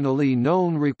nationally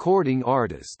known recording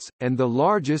artists, and the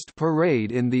largest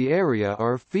parade in the area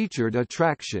are featured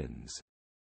attractions.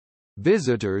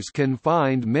 Visitors can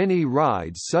find many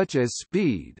rides such as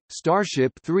Speed,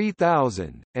 Starship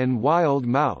 3000, and Wild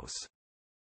Mouse.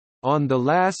 On the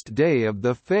last day of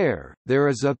the fair, there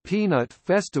is a Peanut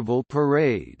Festival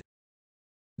parade.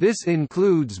 This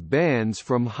includes bands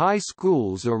from high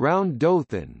schools around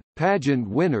Dothan, pageant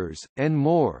winners, and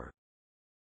more.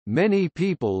 Many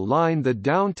people line the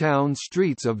downtown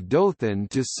streets of Dothan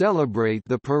to celebrate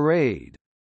the parade.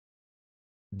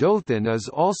 Dothan is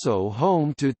also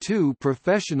home to 2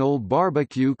 professional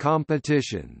barbecue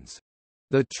competitions.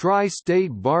 The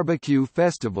Tri-State Barbecue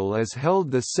Festival is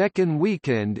held the second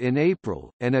weekend in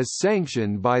April, and is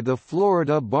sanctioned by the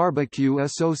Florida Barbecue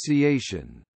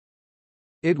Association.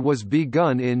 It was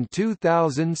begun in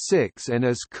 2006 and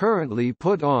is currently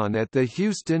put on at the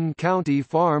Houston County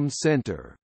Farm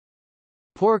Center.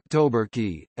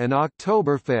 Porktoberkie, an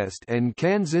Oktoberfest and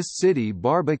Kansas City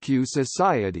Barbecue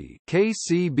Society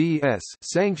 (KCBS)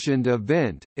 sanctioned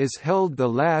event, is held the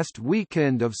last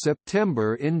weekend of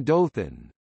September in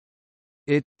Dothan.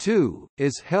 It, too,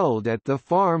 is held at the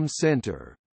Farm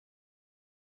Center.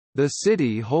 The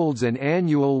city holds an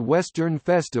annual Western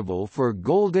Festival for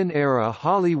Golden-era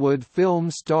Hollywood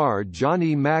film star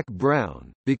Johnny Mack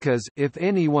Brown, because if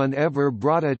anyone ever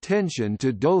brought attention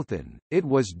to Dothan, it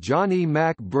was Johnny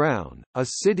Mack Brown, a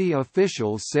city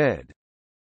official said.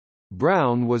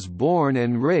 Brown was born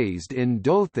and raised in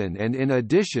Dothan, and in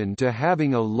addition to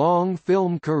having a long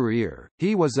film career,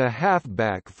 he was a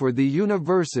halfback for the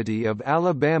University of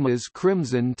Alabama's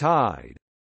Crimson Tide.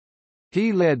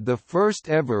 He led the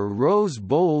first-ever Rose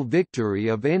Bowl victory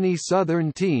of any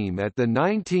Southern team at the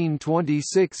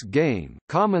 1926 game,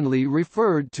 commonly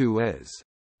referred to as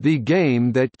the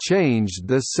game that changed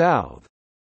the South,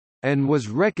 and was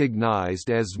recognized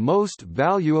as Most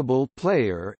Valuable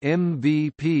Player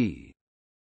 (MVP).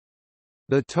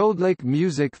 The Toadlick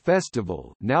Music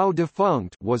Festival, now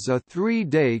defunct, was a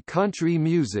 3-day country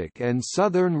music and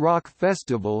southern rock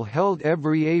festival held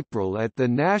every April at the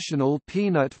National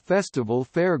Peanut Festival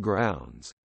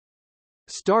Fairgrounds.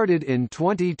 Started in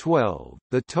 2012,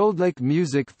 the Toadlick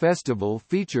Music Festival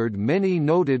featured many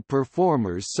noted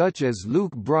performers such as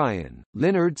Luke Bryan,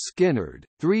 Lynyrd Skynyrd,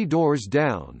 Three Doors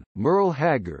Down, Merle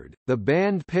Haggard, the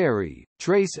band Perry,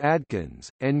 Trace Adkins,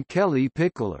 and Kelly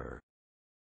Pickler.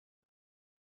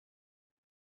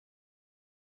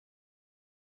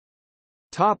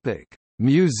 Topic: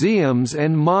 Museums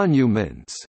and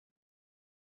monuments.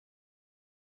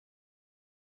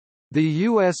 The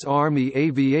U.S. Army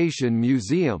Aviation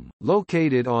Museum,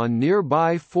 located on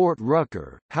nearby Fort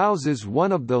Rucker, houses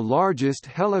one of the largest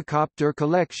helicopter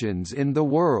collections in the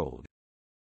world.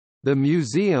 The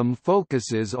museum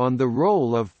focuses on the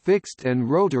role of fixed and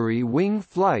rotary wing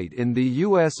flight in the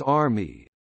U.S. Army.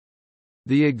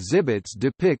 The exhibits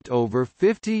depict over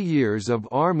 50 years of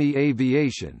Army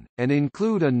aviation, and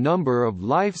include a number of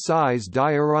life-size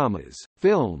dioramas,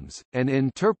 films, and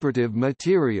interpretive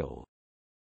material.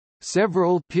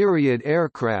 Several period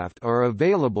aircraft are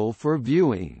available for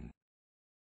viewing.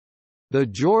 The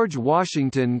George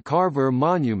Washington Carver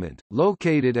Monument,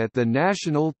 located at the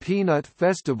National Peanut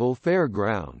Festival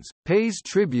Fairgrounds, pays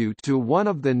tribute to one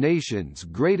of the nation's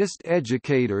greatest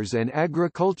educators and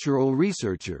agricultural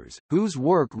researchers, whose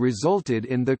work resulted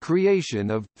in the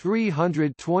creation of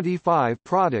 325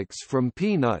 products from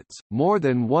peanuts, more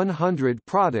than 100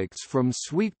 products from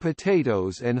sweet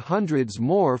potatoes and hundreds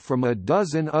more from a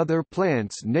dozen other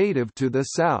plants native to the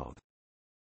South.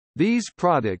 These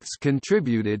products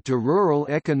contributed to rural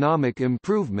economic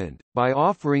improvement, by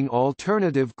offering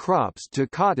alternative crops to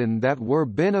cotton that were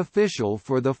beneficial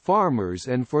for the farmers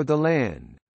and for the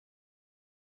land.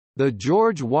 The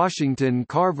George Washington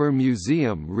Carver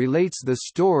Museum relates the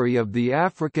story of the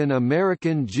African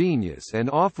American genius and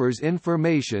offers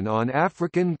information on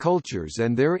African cultures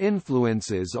and their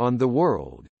influences on the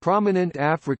world. prominent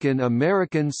African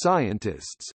American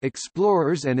scientists,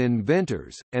 explorers and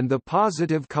inventors, and the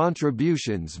positive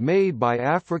contributions made by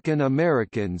African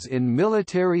Americans in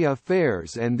military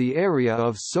affairs and the area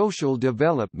of social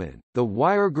development. The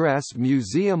Wiregrass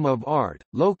Museum of Art,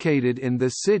 located in the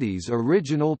city's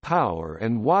original power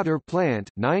and water plant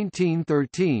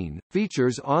 1913,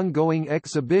 features ongoing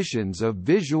exhibitions of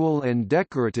visual and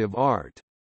decorative art.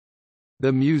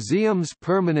 The museum's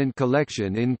permanent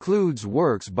collection includes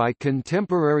works by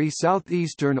contemporary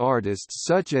Southeastern artists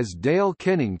such as Dale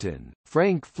Kennington,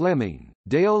 Frank Fleming,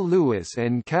 Dale Lewis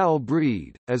and Cal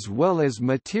Breed, as well as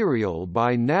material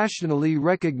by nationally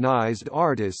recognized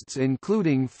artists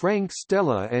including Frank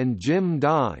Stella and Jim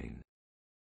Dine.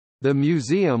 The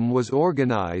museum was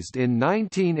organized in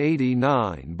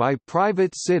 1989 by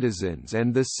private citizens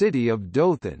and the city of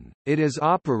Dothan. It is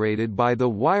operated by the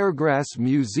Wiregrass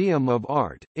Museum of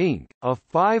Art, Inc., a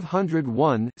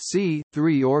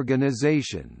 501(c)(3)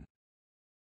 organization.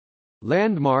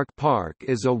 Landmark Park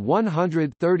is a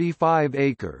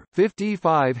 135-acre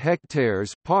 (55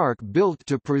 hectares) park built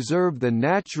to preserve the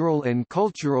natural and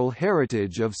cultural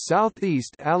heritage of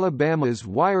southeast Alabama's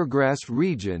Wiregrass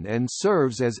region and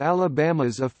serves as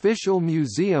Alabama's official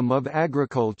museum of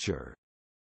agriculture.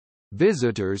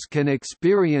 Visitors can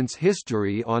experience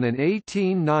history on an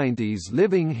 1890s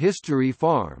living history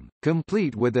farm,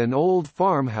 complete with an old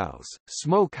farmhouse,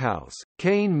 smokehouse,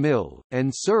 cane mill,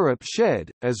 and syrup shed,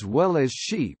 as well as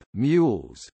sheep,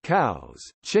 mules, cows,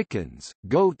 chickens,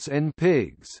 goats and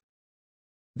pigs.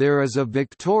 There is a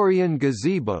Victorian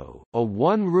gazebo, a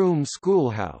one-room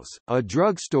schoolhouse, a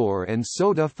drugstore and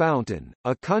soda fountain,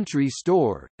 a country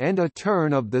store, and a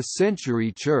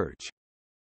turn-of-the-century church.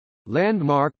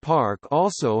 Landmark Park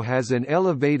also has an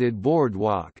elevated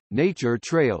boardwalk, nature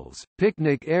trails,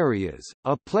 picnic areas,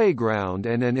 a playground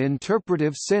and an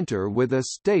interpretive center with a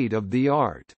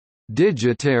state-of-the-art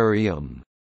digitarium,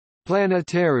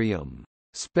 planetarium.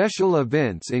 Special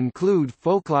events include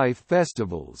folklife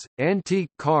festivals, antique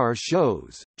car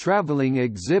shows, traveling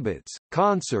exhibits,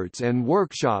 concerts and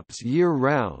workshops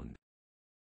year-round.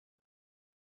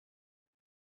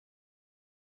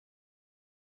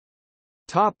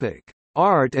 Topic: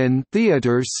 Art and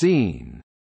theater scene.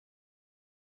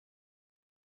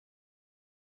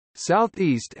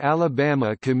 Southeast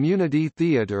Alabama Community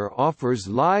Theater offers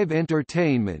live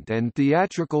entertainment and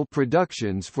theatrical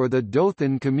productions for the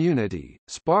Dothan community.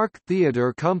 Spark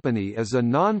Theater Company is a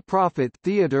non-profit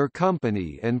theater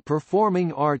company and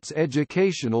performing arts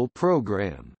educational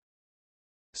program.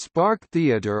 Spark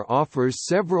Theater offers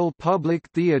several public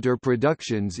theater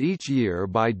productions each year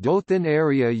by Dothan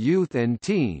area youth and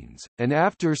teens, an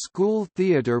after-school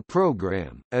theater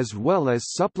program, as well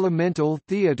as supplemental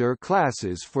theater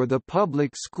classes for the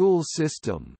public school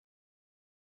system.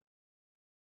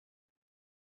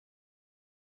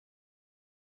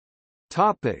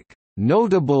 Topic: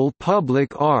 Notable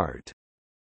public art.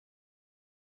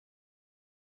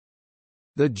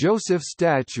 The Joseph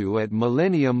statue at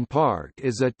Millennium Park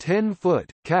is a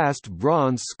 10-foot, cast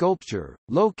bronze sculpture,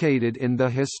 located in the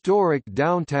historic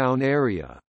downtown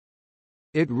area.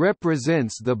 It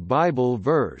represents the Bible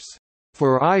verse,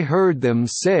 "For I heard them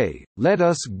say, 'Let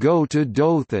us go to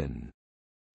Dothan.'"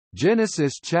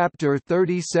 Genesis chapter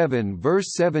 37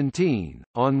 verse 17,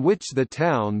 on which the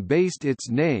town based its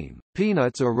name.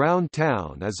 Peanuts Around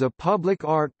Town is a public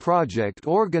art project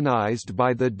organized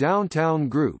by the Downtown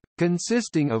Group,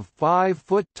 consisting of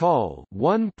 5-foot-tall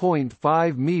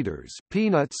 (1.5 meters)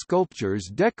 peanut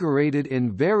sculptures decorated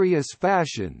in various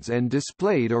fashions and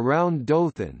displayed around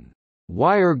Dothan.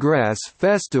 Wiregrass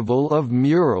Festival of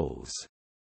Murals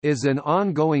is an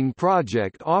ongoing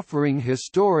project offering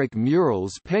historic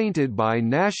murals painted by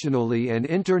nationally and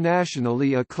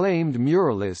internationally acclaimed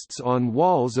muralists on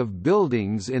walls of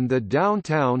buildings in the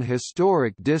downtown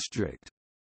historic district.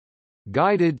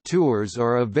 Guided tours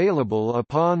are available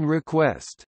upon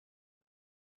request.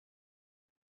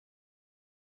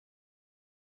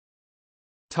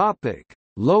 Topic: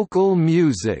 Local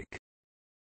music.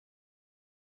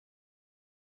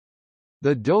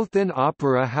 The Dothan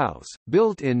Opera House,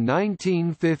 built in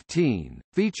 1915,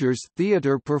 features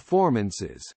theater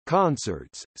performances,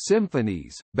 concerts,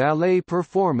 symphonies, ballet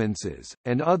performances,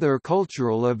 and other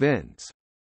cultural events.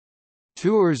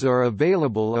 Tours are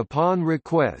available upon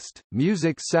request.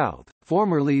 Music South,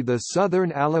 formerly the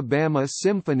Southern Alabama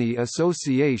Symphony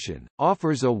Association,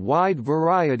 offers a wide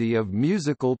variety of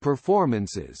musical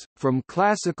performances, from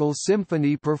classical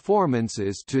symphony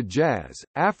performances to jazz,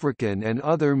 African and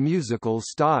other musical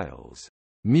styles.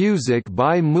 Music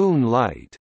by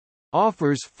Moonlight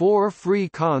offers 4 free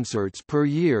concerts per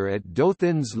year at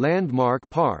Dothan's Landmark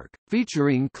Park,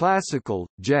 featuring classical,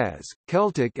 jazz,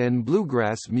 Celtic and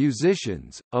bluegrass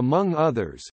musicians, among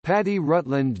others. Paddy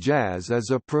Rutland Jazz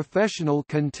is a professional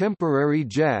contemporary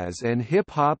jazz and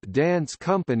hip-hop dance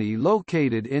company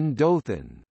located in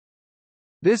Dothan.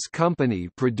 This company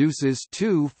produces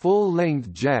 2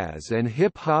 full-length jazz and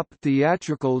hip-hop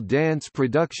theatrical dance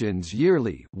productions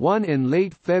yearly, one in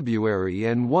late February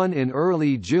and one in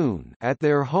early June, at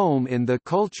their home in the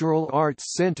Cultural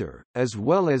Arts Center, as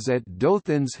well as at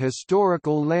Dothan's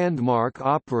historical landmark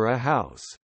Opera House.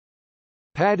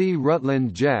 Paddy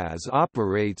Rutland Jazz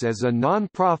operates as a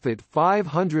non-profit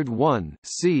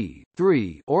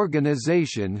 501(c)(3)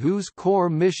 organization whose core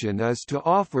mission is to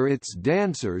offer its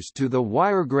dancers to the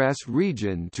Wiregrass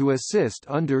region to assist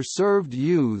underserved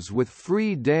youths with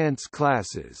free dance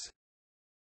classes.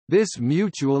 This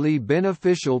mutually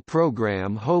beneficial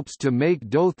program hopes to make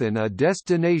Dothan a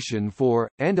destination for,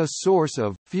 and a source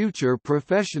of, future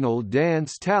professional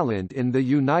dance talent in the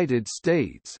United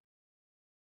States.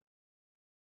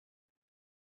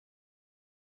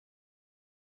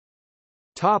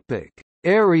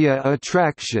 Area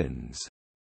attractions.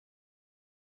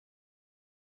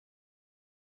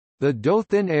 The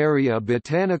Dothan Area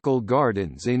Botanical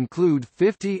Gardens include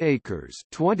 50 acres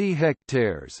 (20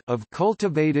 hectares) of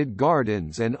cultivated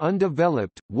gardens and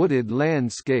undeveloped, wooded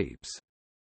landscapes.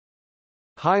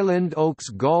 Highland Oaks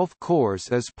Golf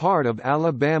Course is part of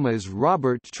Alabama's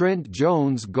Robert Trent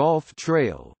Jones Golf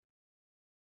Trail.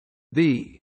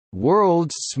 The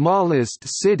 "world's smallest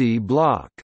city block"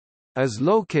 is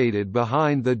located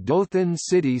behind the Dothan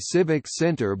City Civic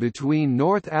Center between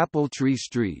North Appletree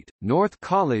Street, North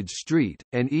College Street,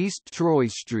 and East Troy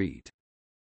Street.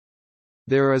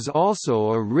 There is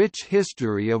also a rich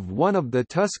history of one of the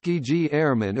Tuskegee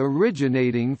Airmen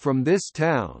originating from this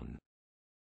town.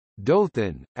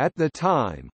 Dothan, at the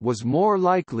time, was more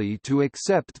likely to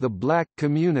accept the black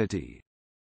community.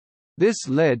 This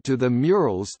led to the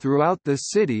murals throughout the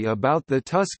city about the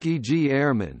Tuskegee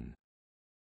Airmen.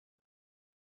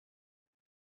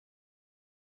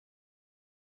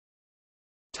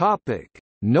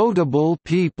 Notable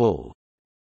people.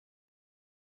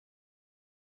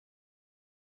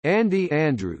 Andy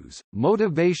Andrews,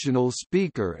 motivational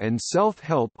speaker and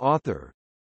self-help author.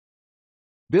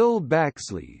 Bill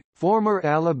Baxley, former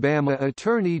Alabama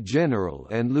Attorney General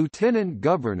and Lieutenant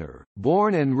Governor,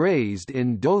 born and raised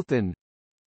in Dothan.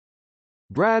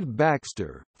 Brad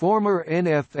Baxter, former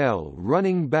NFL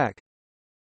running back.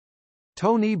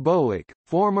 Tony Bowick,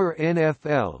 former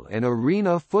NFL and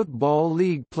Arena Football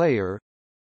League player.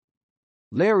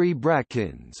 Larry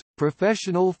Brackens,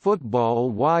 professional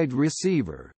football wide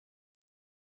receiver.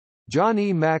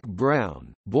 Johnny Mack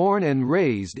Brown, born and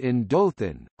raised in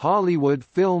Dothan, Hollywood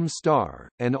film star,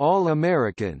 an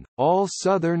All-American,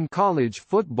 All-Southern college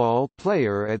football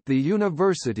player at the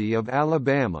University of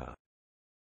Alabama.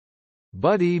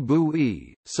 Buddy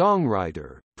Bowie,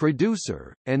 songwriter,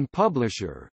 producer, and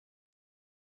publisher.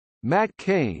 Matt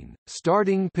Cain,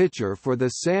 starting pitcher for the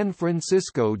San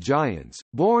Francisco Giants,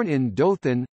 born in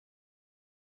Dothan.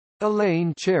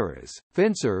 Elaine Cheris,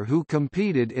 fencer who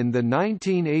competed in the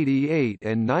 1988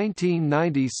 and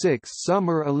 1996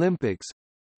 Summer Olympics.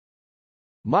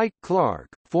 Mike Clark,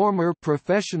 former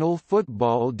professional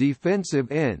football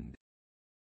defensive end.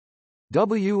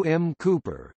 W. M.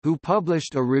 Cooper, who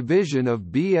published a revision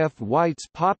of B. F. White's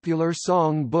popular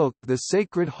song book The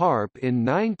Sacred Harp in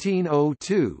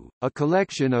 1902, a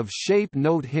collection of shape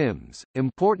note hymns,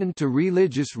 important to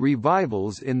religious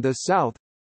revivals in the South.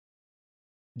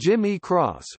 Jimmy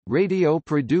Cross, radio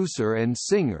producer and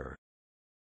singer.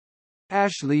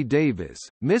 Ashley Davis,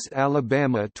 Miss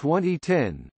Alabama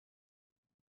 2010.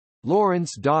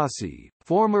 Lawrence Dossie,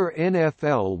 former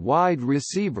NFL wide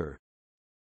receiver.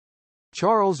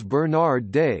 Charles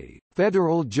Bernard Day,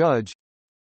 federal judge.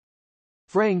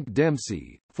 Frank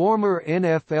Dempsey, former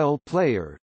NFL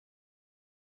player.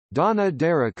 Donna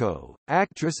Derrico,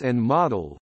 actress and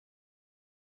model.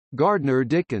 Gardner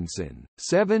Dickinson,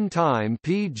 7-time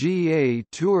PGA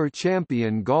Tour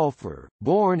champion golfer,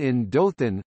 born in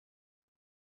Dothan.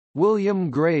 William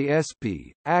Gray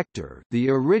Espy, actor, the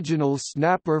original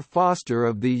Snapper Foster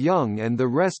of The Young and the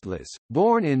Restless,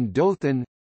 born in Dothan.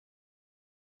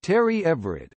 Terry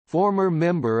Everett, former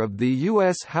member of the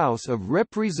U.S. House of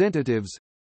Representatives.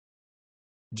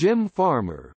 Jim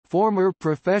Farmer, former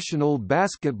professional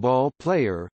basketball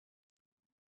player.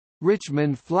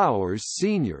 Richmond Flowers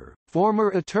Sr., former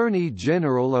Attorney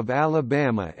General of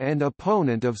Alabama and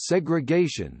opponent of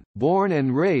segregation, born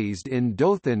and raised in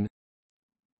Dothan.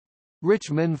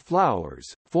 Richmond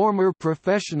Flowers, former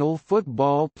professional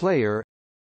football player.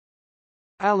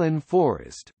 Alan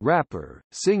Forrest, rapper,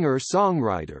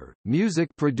 singer-songwriter,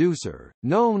 music producer,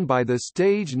 known by the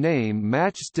stage name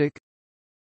Matchstick.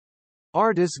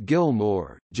 Artis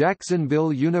Gilmore,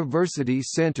 Jacksonville University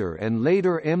center and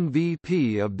later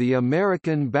MVP of the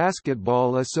American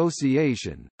Basketball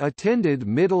Association, attended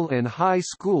middle and high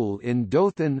school in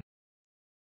Dothan.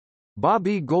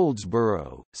 Bobby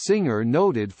Goldsboro, singer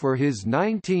noted for his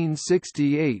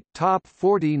 1968 Top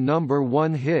 40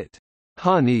 #1 hit,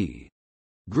 "Honey,"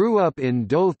 grew up in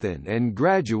Dothan and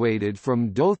graduated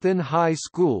from Dothan High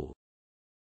School.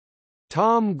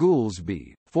 Tom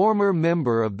Goolsby, former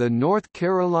member of the North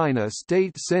Carolina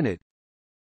State Senate.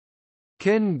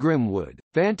 Ken Grimwood,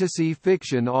 fantasy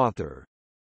fiction author.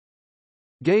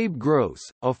 Gabe Gross,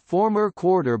 a former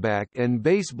quarterback and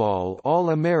baseball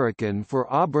All-American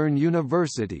for Auburn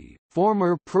University,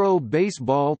 former pro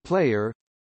baseball player.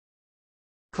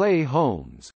 Clay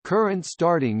Holmes, current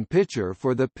starting pitcher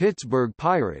for the Pittsburgh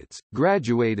Pirates,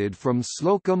 graduated from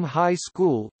Slocum High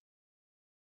School.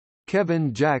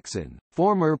 Kevin Jackson,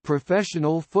 former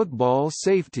professional football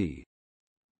safety.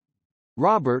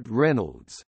 Robert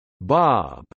Reynolds,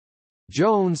 Bob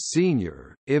Jones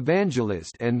Sr.,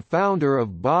 evangelist and founder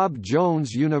of Bob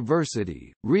Jones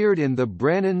University, reared in the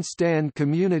Brannan Stand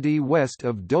community west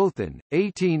of Dothan,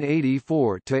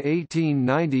 1884 to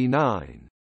 1899.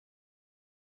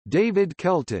 David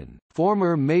Kelton,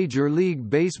 former Major League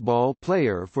Baseball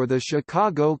player for the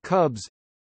Chicago Cubs.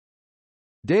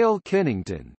 Dale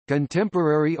Kennington,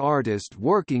 contemporary artist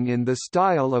working in the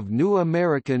style of New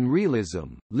American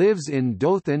Realism, lives in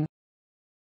Dothan.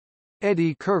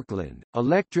 Eddie Kirkland,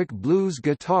 electric blues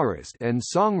guitarist and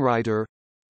songwriter.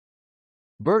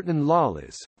 Burton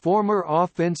Lawless, former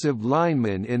offensive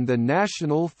lineman in the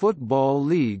National Football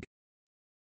League.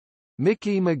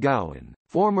 Mickey McGowan,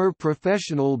 former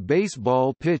professional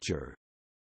baseball pitcher.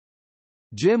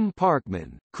 Jim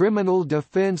Parkman, criminal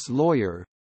defense lawyer.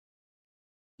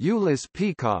 Euless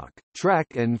Peacock, track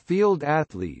and field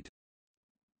athlete.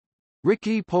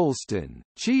 Ricky Polston,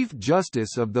 Chief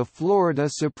Justice of the Florida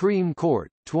Supreme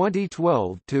Court,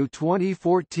 2012 to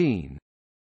 2014.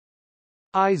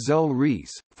 Izell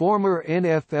Reese, former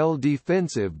NFL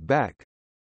defensive back.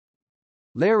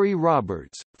 Larry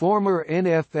Roberts, former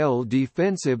NFL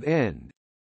defensive end.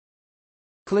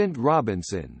 Clint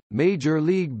Robinson, Major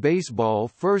League Baseball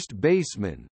first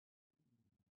baseman.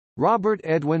 Robert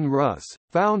Edwin Russ,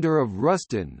 founder of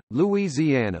Ruston,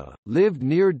 Louisiana, lived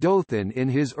near Dothan in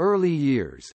his early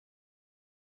years.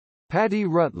 Patty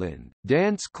Rutland,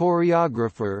 dance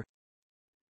choreographer.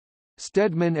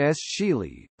 Stedman S.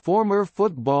 Shealy, former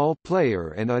football player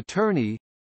and attorney.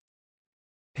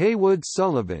 Haywood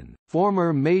Sullivan,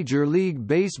 former Major League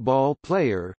Baseball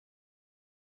player.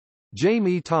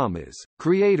 Jamie Thomas,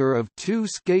 creator of 2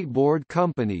 skateboard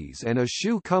companies and a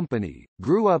shoe company,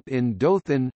 grew up in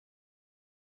Dothan.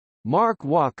 Mark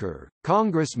Walker,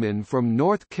 congressman from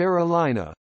North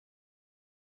Carolina.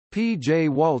 P.J.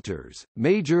 Walters,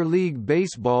 Major League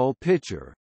Baseball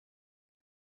pitcher.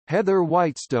 Heather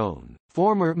Whitestone,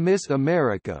 former Miss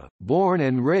America, born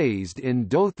and raised in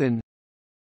Dothan.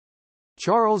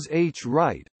 Charles H.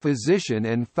 Wright, physician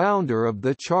and founder of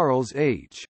the Charles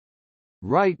H.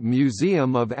 Wright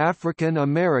Museum of African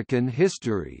American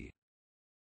History.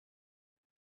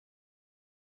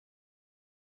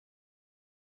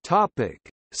 Topic: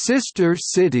 Sister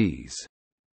cities.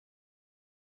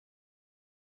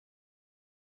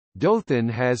 Dothan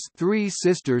has 3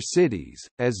 sister cities,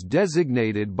 as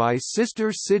designated by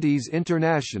Sister Cities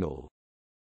International.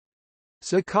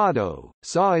 Sakado,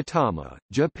 Saitama,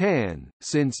 Japan,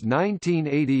 since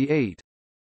 1988.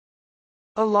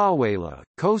 Alajuela,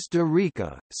 Costa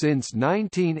Rica, since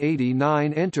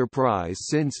 1989. Enterprise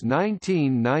since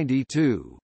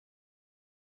 1992.